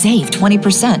 Save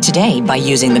 20% today by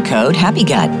using the code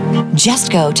HAPPYGUT.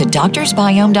 Just go to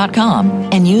doctorsbiome.com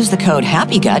and use the code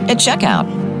HAPPYGUT at checkout.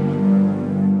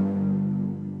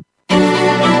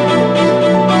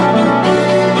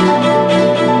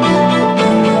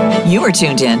 You are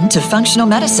tuned in to Functional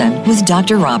Medicine with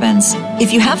Dr. Robbins.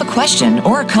 If you have a question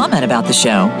or a comment about the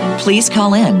show, please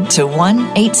call in to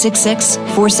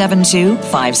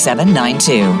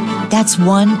 1-866-472-5792. That's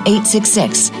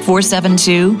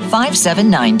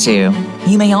 1-866-472-5792.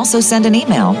 You may also send an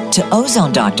email to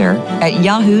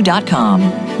ozonedoctor@yahoo.com.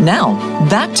 Now,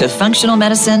 back to Functional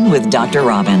Medicine with Dr.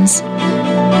 Robbins.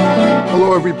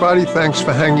 Hello, everybody. Thanks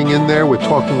for hanging in there. We're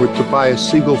talking with Tobias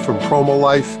Siegel from Promo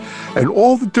Life. And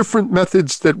all the different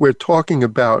methods that we're talking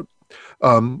about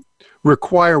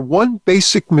require one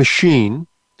basic machine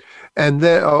and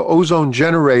then ozone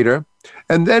generator,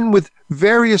 and then with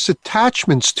various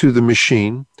attachments to the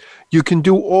machine, You can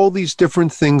do all these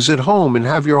different things at home and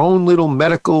have your own little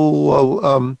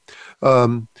medical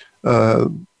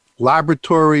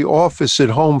laboratory office at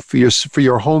home for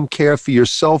your home care, for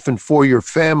yourself and for your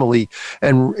family.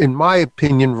 And in my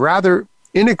opinion, rather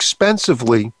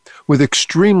inexpensively, with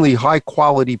extremely high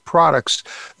quality products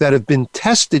that have been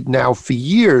tested now for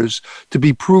years to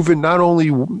be proven not only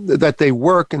that they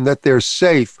work and that they're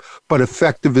safe, but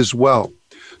effective as well.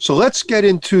 So let's get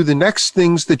into the next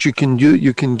things that you can do,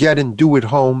 you can get and do at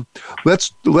home.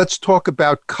 Let's talk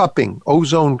about cupping,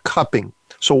 ozone cupping.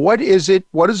 So what is it?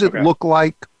 What does it look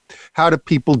like? How do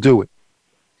people do it?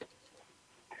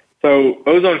 So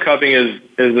ozone cupping is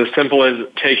as simple as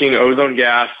taking ozone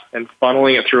gas and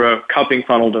funneling it through a cupping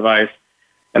funnel device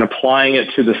and applying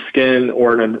it to the skin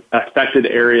or an affected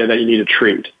area that you need to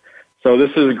treat. So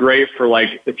this is great for,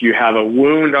 like, if you have a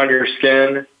wound on your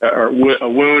skin or a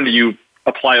wound, you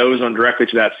apply ozone directly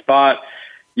to that spot.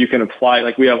 You can apply,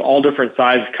 like, we have all different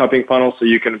size cupping funnels, so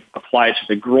you can apply it to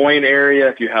the groin area.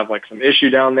 If you have, like, some issue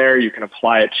down there, you can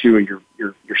apply it to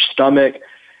your stomach.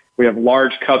 We have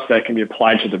large cups that can be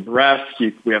applied to the breast.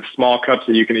 We have small cups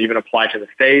that you can even apply to the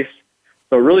face.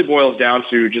 So it really boils down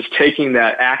to just taking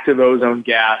that active ozone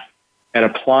gas and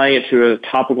applying it to a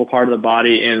topical part of the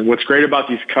body. And what's great about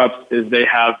these cups is they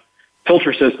have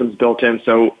filter systems built in.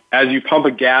 So as you pump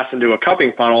a gas into a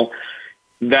cupping funnel,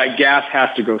 that gas has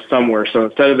to go somewhere. So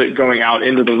instead of it going out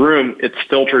into the room, it's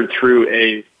filtered through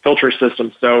a filter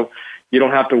system. So you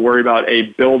don't have to worry about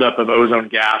a buildup of ozone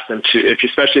gas,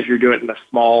 especially if you're doing it in a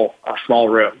small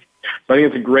room. So I think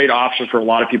it's a great option for a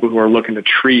lot of people who are looking to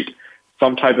treat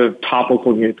some type of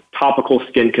topical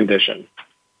skin condition.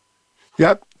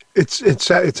 Yep.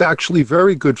 It's actually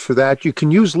very good for that. You can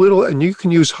use you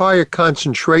can use higher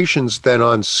concentrations than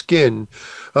on skin.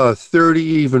 30,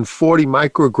 even 40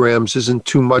 micrograms isn't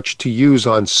too much to use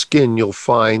on skin, you'll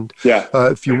find. Yeah.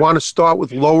 If you want to start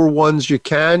with lower ones, you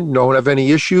can. Don't have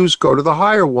any issues, go to the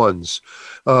higher ones.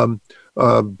 But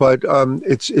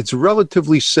it's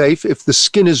relatively safe. If the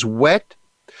skin is wet,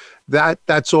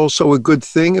 that's also a good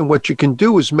thing. And what you can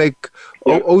do is make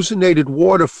ozonated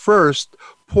water first,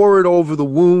 pour it over the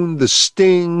wound, the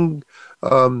sting,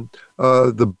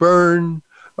 the burn,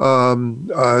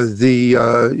 the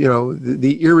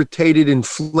irritated,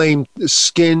 inflamed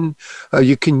skin.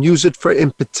 You can use it for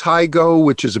impetigo,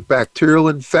 which is a bacterial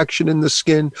infection in the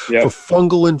skin, for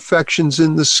fungal infections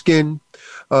in the skin.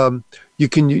 You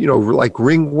can, like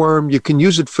ringworm. You can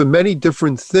use it for many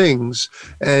different things,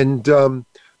 and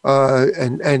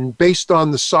based on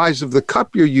the size of the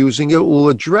cup you're using, it will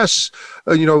address,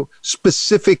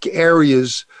 specific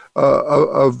areas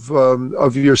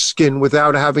of your skin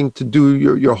without having to do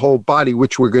your whole body,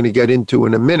 which we're going to get into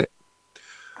in a minute.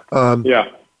 And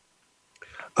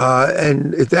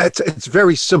it's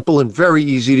very simple and very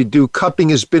easy to do. Cupping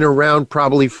has been around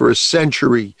probably for a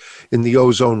century in the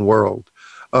ozone world.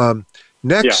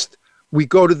 Next. We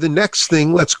go to the next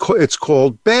thing. It's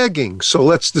called bagging. So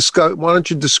let's discuss. Why don't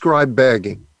you describe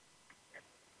bagging?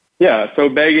 Yeah. So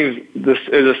bagging is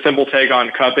a simple take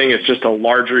on cupping. It's just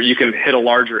you can hit a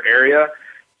larger area.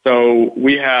 So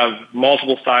we have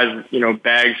multiple size,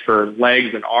 bags for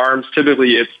legs and arms.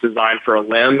 Typically, it's designed for a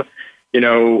limb.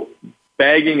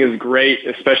 Bagging is great,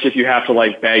 especially if you have to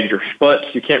bag your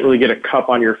foot. You can't really get a cup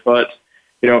on your foot.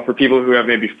 For people who have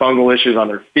maybe fungal issues on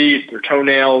their feet, their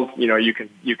toenails, you can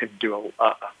do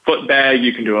a foot bag,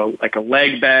 you can do a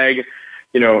leg bag.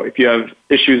 If you have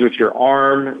issues with your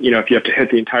arm, if you have to hit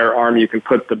the entire arm, you can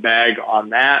put the bag on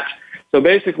that. So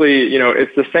basically,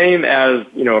 it's the same as,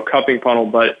 a cupping funnel,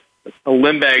 but the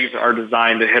limb bags are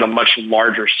designed to hit a much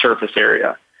larger surface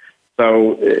area.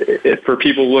 So for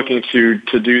people looking to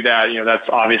do that, that's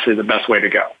obviously the best way to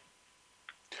go.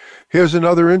 Here's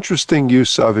another interesting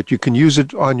use of it. You can use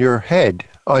it on your head,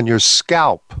 on your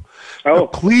scalp. Oh. Now,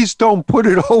 please don't put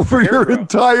it over your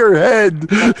entire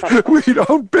head. We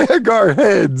don't bag our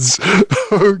heads.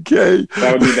 Okay.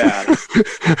 That would be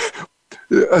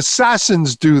bad.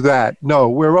 Assassins do that.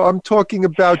 No, I'm talking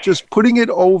about just putting it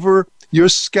over your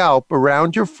scalp,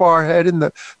 around your forehead and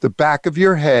the back of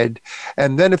your head.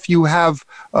 And then if you have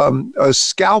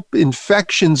scalp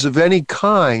infections of any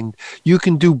kind, you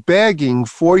can do bagging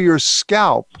for your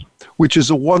scalp, which is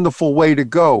a wonderful way to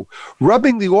go.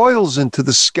 Rubbing the oils into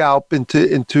the scalp,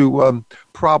 into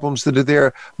problems that are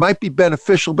there, might be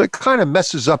beneficial, but it kind of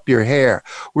messes up your hair.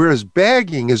 Whereas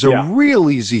bagging is a real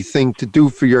easy thing to do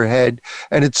for your head,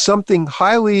 and it's something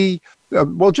highly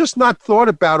just not thought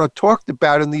about or talked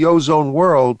about in the ozone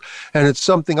world. And it's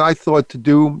something I thought to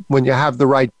do when you have the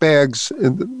right bags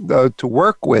to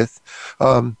work with,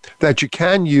 that you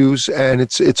can use. And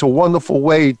it's a wonderful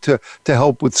way to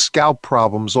help with scalp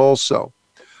problems also.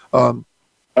 And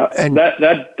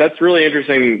that's really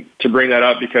interesting to bring that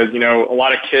up because, a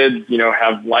lot of kids,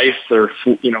 have lice or,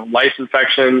 lice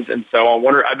infections. And so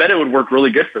I bet it would work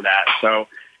really good for that. So,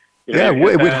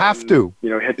 it would have to.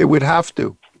 It would have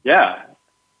to. Yeah.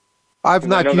 I've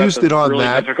not used it on really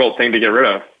that. Difficult thing to get rid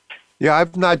of. Yeah,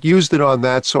 I've not used it on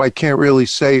that, so I can't really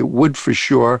say it would for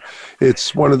sure.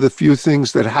 It's one of the few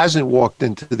things that hasn't walked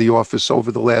into the office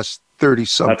over the last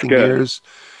 30-something years.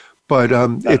 But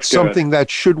it's something that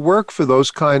should work for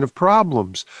those kind of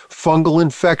problems. Fungal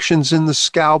infections in the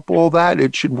scalp, all that,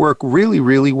 it should work really,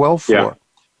 really well for.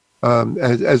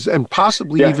 And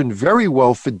possibly even very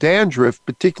well for dandruff,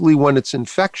 particularly when it's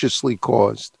infectiously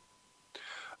caused.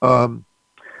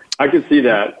 I could see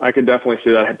that. I could definitely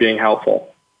see that being helpful.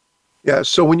 Yeah,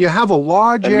 so when you have a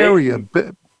large area,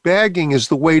 bagging is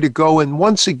the way to go. And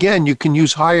once again, you can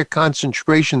use higher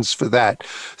concentrations for that.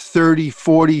 30,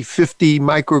 40, 50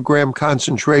 microgram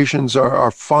concentrations are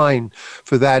fine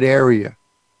for that area.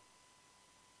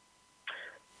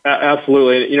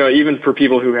 Absolutely. Even for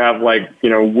people who have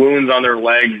wounds on their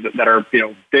legs that are,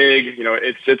 big,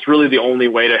 it's really the only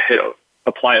way to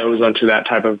apply ozone to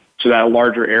that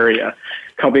larger area.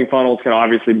 Cupping funnels can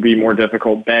obviously be more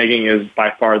difficult. Bagging is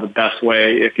by far the best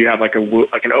way. If you have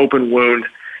an open wound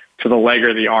to the leg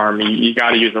or the arm, you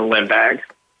got to use a limb bag.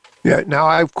 Yeah.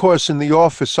 Now, of course, in the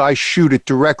office, I shoot it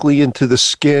directly into the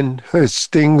skin. It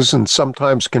stings and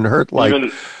sometimes can hurt like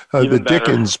the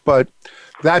dickens, but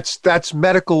that's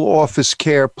medical office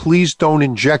care. Please don't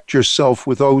inject yourself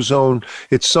with ozone.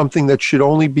 It's something that should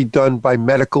only be done by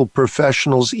medical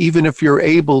professionals. Even if you're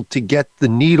able to get the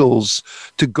needles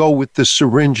to go with the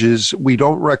syringes, we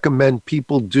don't recommend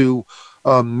people do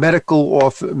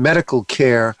medical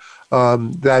care.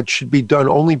 That should be done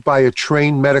only by a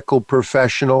trained medical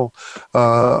professional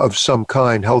of some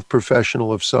kind, health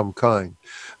professional of some kind.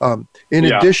 In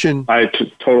addition, I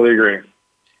totally agree.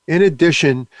 In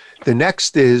addition, the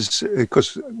next is,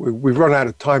 because we've run out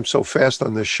of time so fast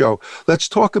on this show, let's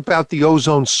talk about the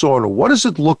ozone sauna. What does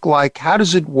it look like? How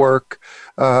does it work?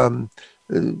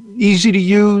 Easy to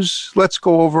use? Let's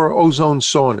go over ozone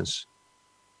saunas.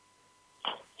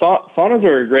 Saunas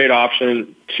are a great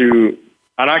option and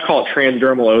I call it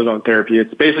transdermal ozone therapy.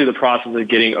 It's basically the process of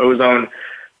getting ozone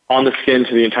on the skin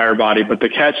to the entire body. But the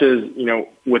catch is,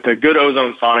 with a good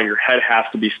ozone sauna, your head has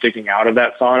to be sticking out of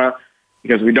that sauna,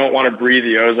 because we don't want to breathe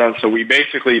the ozone. So we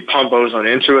basically pump ozone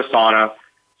into a sauna,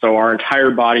 so our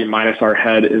entire body minus our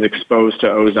head is exposed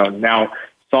to ozone. Now,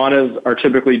 saunas are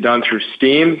typically done through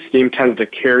steam. Steam tends to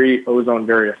carry ozone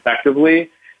very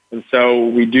effectively. And so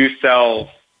we do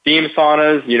sell steam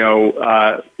saunas.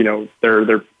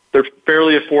 They're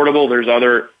fairly affordable. There's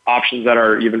other options that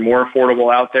are even more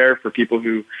affordable out there for people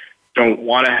who don't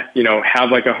want to,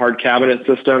 have like a hard cabinet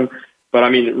system. But I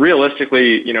mean,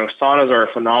 realistically, saunas are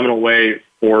a phenomenal way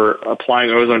for applying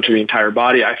ozone to the entire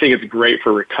body. I think it's great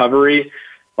for recovery.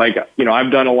 I've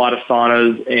done a lot of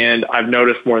saunas, and I've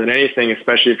noticed more than anything,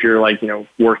 especially if you're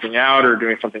working out or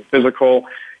doing something physical,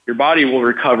 your body will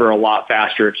recover a lot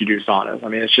faster if you do saunas. I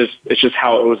mean, it's just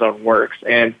how ozone works.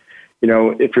 And,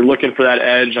 if you're looking for that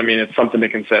edge, I mean, it's something to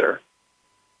consider.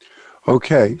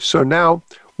 Okay. So now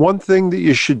one thing that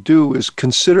you should do is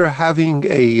consider having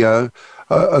a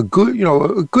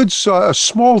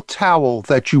small towel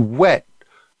that you wet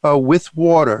with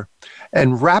water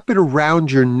and wrap it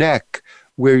around your neck,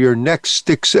 where your neck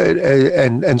sticks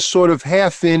and sort of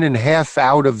half in and half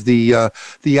out of the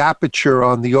aperture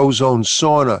on the ozone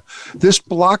sauna. This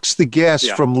blocks the gas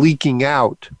from leaking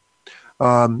out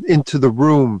into the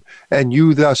room, and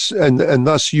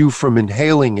thus you from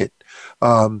inhaling it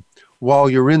while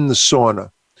you're in the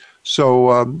sauna.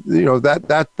 So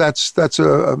that's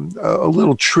a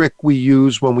little trick we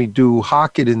use when we do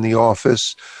Hocket in the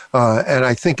office, and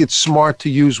I think it's smart to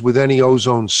use with any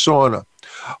ozone sauna.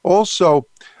 Also,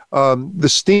 the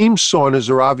steam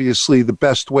saunas are obviously the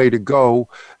best way to go,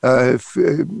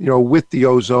 with the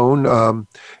ozone,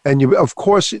 and of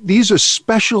course these are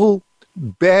special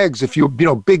bags, if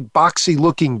big boxy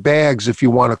looking bags, if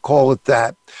you want to call it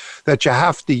that you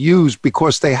have to use,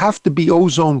 because they have to be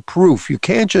ozone proof. You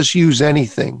can't just use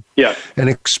anything and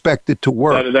expect it to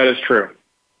work. That is true.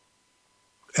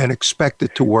 And expect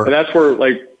it to work. And that's where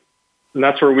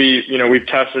we, we've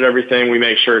tested everything. We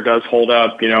make sure it does hold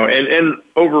up, and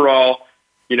overall,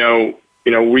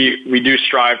 we do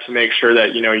strive to make sure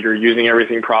that, you're using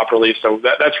everything properly. So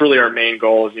that's really our main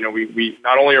goal is, we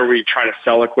not only are we trying to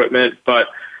sell equipment, but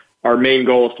our main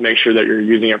goal is to make sure that you're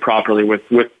using it properly with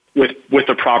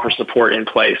the proper support in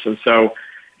place. And so,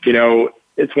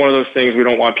 it's one of those things we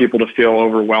don't want people to feel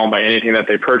overwhelmed by anything that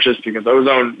they purchase, because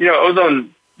ozone,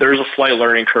 there's a slight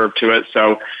learning curve to it.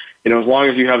 So, as long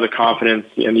as you have the confidence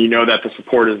and you know that the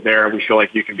support is there, we feel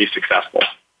like you can be successful.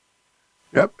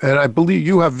 Yep, and I believe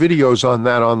you have videos on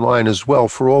that online as well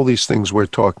for all these things we're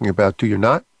talking about, do you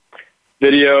not?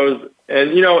 Videos,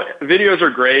 and videos are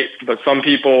great, but some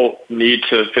people need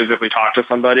to physically talk to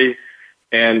somebody,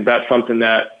 and that's something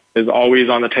that is always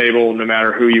on the table no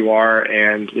matter who you are.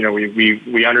 And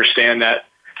we understand that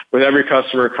with every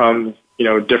customer comes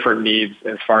different needs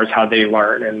as far as how they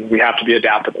learn, and we have to be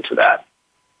adaptable to that.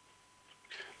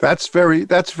 That's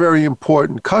very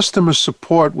important. Customer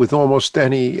support with almost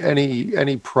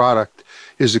any product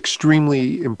is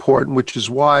extremely important, which is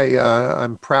why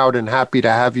I'm proud and happy to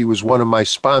have you as one of my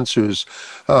sponsors.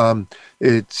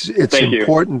 It's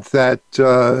important that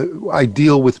I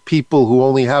deal with people who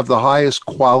only have the highest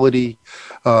quality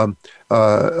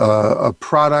a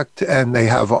product, and they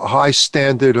have a high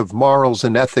standard of morals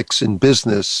and ethics in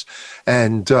business.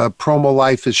 And Promo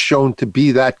Life is shown to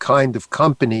be that kind of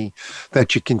company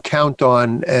that you can count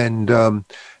on and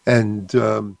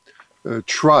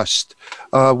trust.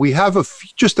 We have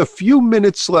just a few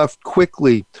minutes left.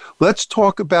 Quickly, let's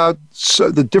talk about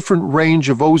the different range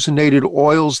of ozonated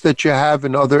oils that you have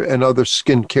and other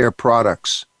skincare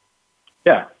products.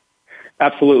 Yeah,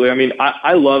 absolutely. I mean,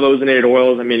 I love ozonated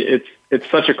oils. I mean, it's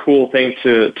such a cool thing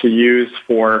to use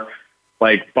for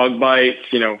like bug bites,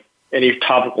 any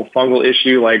topical fungal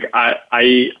issue. Like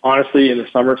I honestly, in the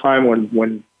summertime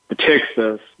when the ticks,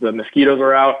 the mosquitoes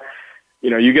are out,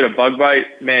 you get a bug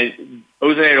bite, man,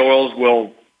 ozonated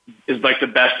oils is like the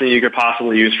best thing you could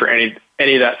possibly use for any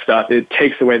of that stuff. It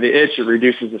takes away the itch. It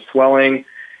reduces the swelling.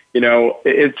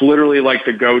 It's literally like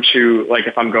the go-to, like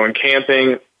if I'm going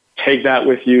camping, take that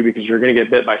with you because you're going to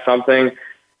get bit by something.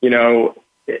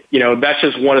 That's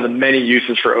just one of the many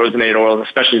uses for ozonated oils,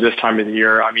 especially this time of the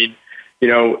year. I mean,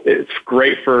 it's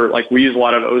great for, like, we use a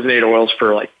lot of ozonated oils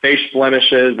for like face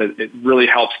blemishes. It really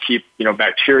helps keep,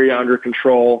 bacteria under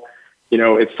control.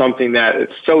 It's something that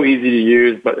it's so easy to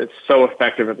use, but it's so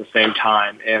effective at the same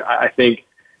time. And I think,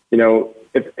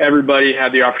 if everybody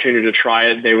had the opportunity to try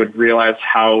it, they would realize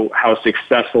how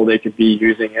successful they could be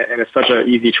using it. And it's such an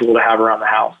easy tool to have around the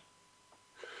house.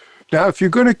 Now, if you're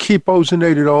going to keep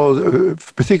ozonated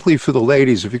oils, particularly for the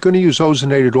ladies, if you're going to use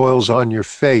ozonated oils on your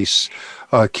face,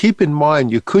 keep in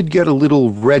mind you could get a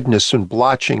little redness and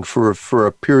blotching for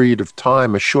a period of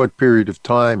time, a short period of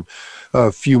time, a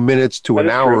few minutes to an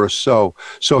hour or so.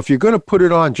 So if you're going to put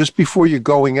it on just before you're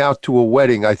going out to a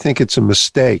wedding, I think it's a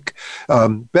mistake.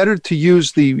 Better to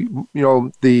use the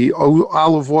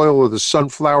olive oil or the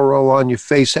sunflower oil on your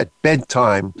face at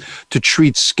bedtime to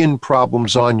treat skin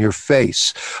problems on your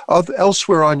face.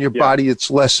 Elsewhere on your body, it's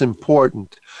less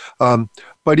important.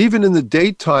 But even in the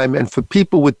daytime, and for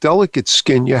people with delicate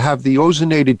skin, you have the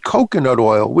ozonated coconut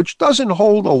oil, which doesn't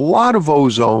hold a lot of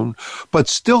ozone, but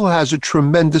still has a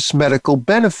tremendous medical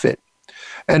benefit.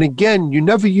 And again, you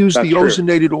never use the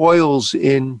ozonated oils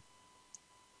in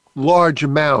large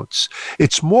amounts.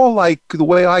 It's more like, the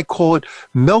way I call it,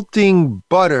 melting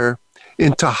butter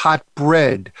into hot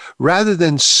bread, rather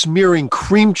than smearing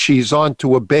cream cheese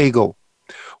onto a bagel,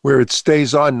 where it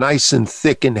stays on nice and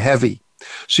thick and heavy.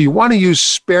 So you want to use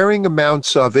sparing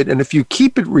amounts of it, and if you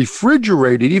keep it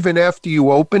refrigerated, even after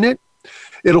you open it,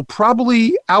 it'll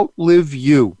probably outlive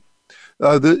you.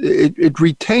 It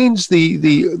retains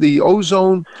the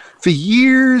ozone for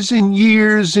years and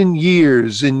years and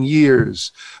years and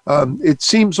years. It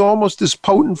seems almost as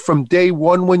potent from day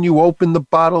one when you open the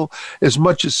bottle as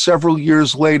much as several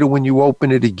years later when you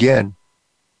open it again.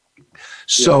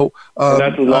 So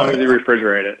that's as long as you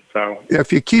refrigerate it. So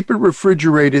if you keep it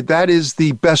refrigerated, that is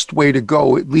the best way to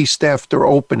go, at least after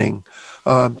opening,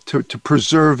 to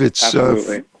preserve its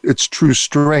true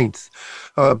strength.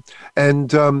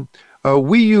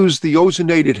 We use the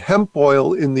ozonated hemp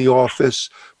oil in the office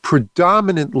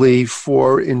predominantly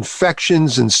for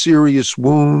infections and serious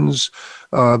wounds,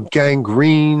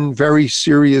 gangrene, very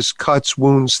serious cuts,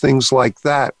 wounds, things like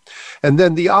that. And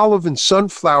then the olive and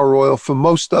sunflower oil for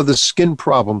most other skin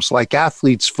problems like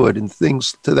athlete's foot and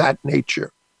things to that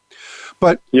nature.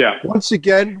 But once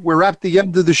again, we're at the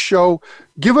end of the show.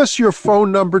 Give us your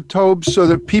phone number, Tobe, so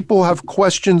that people have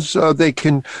questions, they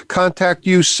can contact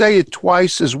you. Say it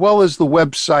twice, as well as the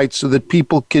website, so that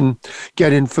people can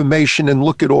get information and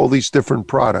look at all these different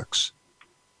products.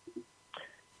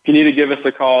 If you need to give us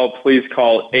a call, please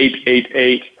call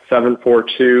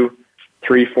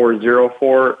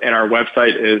 888-742-3404, and our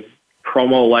website is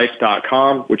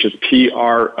promolife.com, which is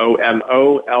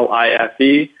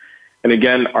PROMOLIFE. And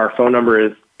again, our phone number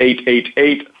is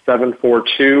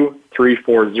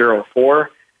 888-742-3404.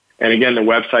 And again, the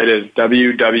website is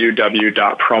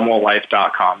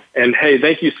www.promolife.com. And hey,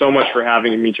 thank you so much for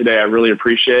having me today. I really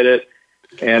appreciate it.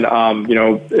 And,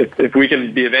 if we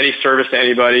can be of any service to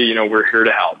anybody, we're here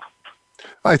to help.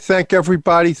 I thank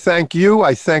everybody. Thank you.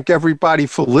 I thank everybody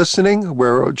for listening.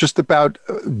 We're just about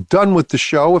done with the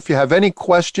show. If you have any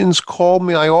questions, call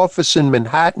my office in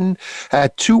Manhattan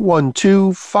at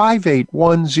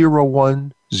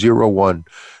 212-581-0101.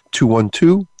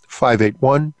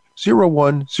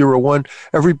 212-581-0101.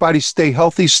 Everybody stay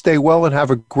healthy, stay well, and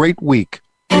have a great week.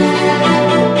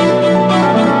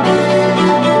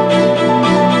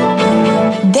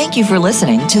 Thank you for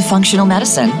listening to Functional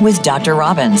Medicine with Dr.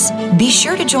 Robbins. Be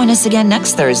sure to join us again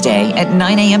next Thursday at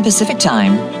 9 a.m. Pacific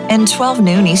Time and 12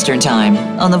 noon Eastern Time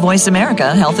on the Voice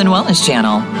America Health and Wellness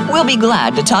Channel. We'll be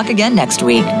glad to talk again next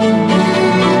week.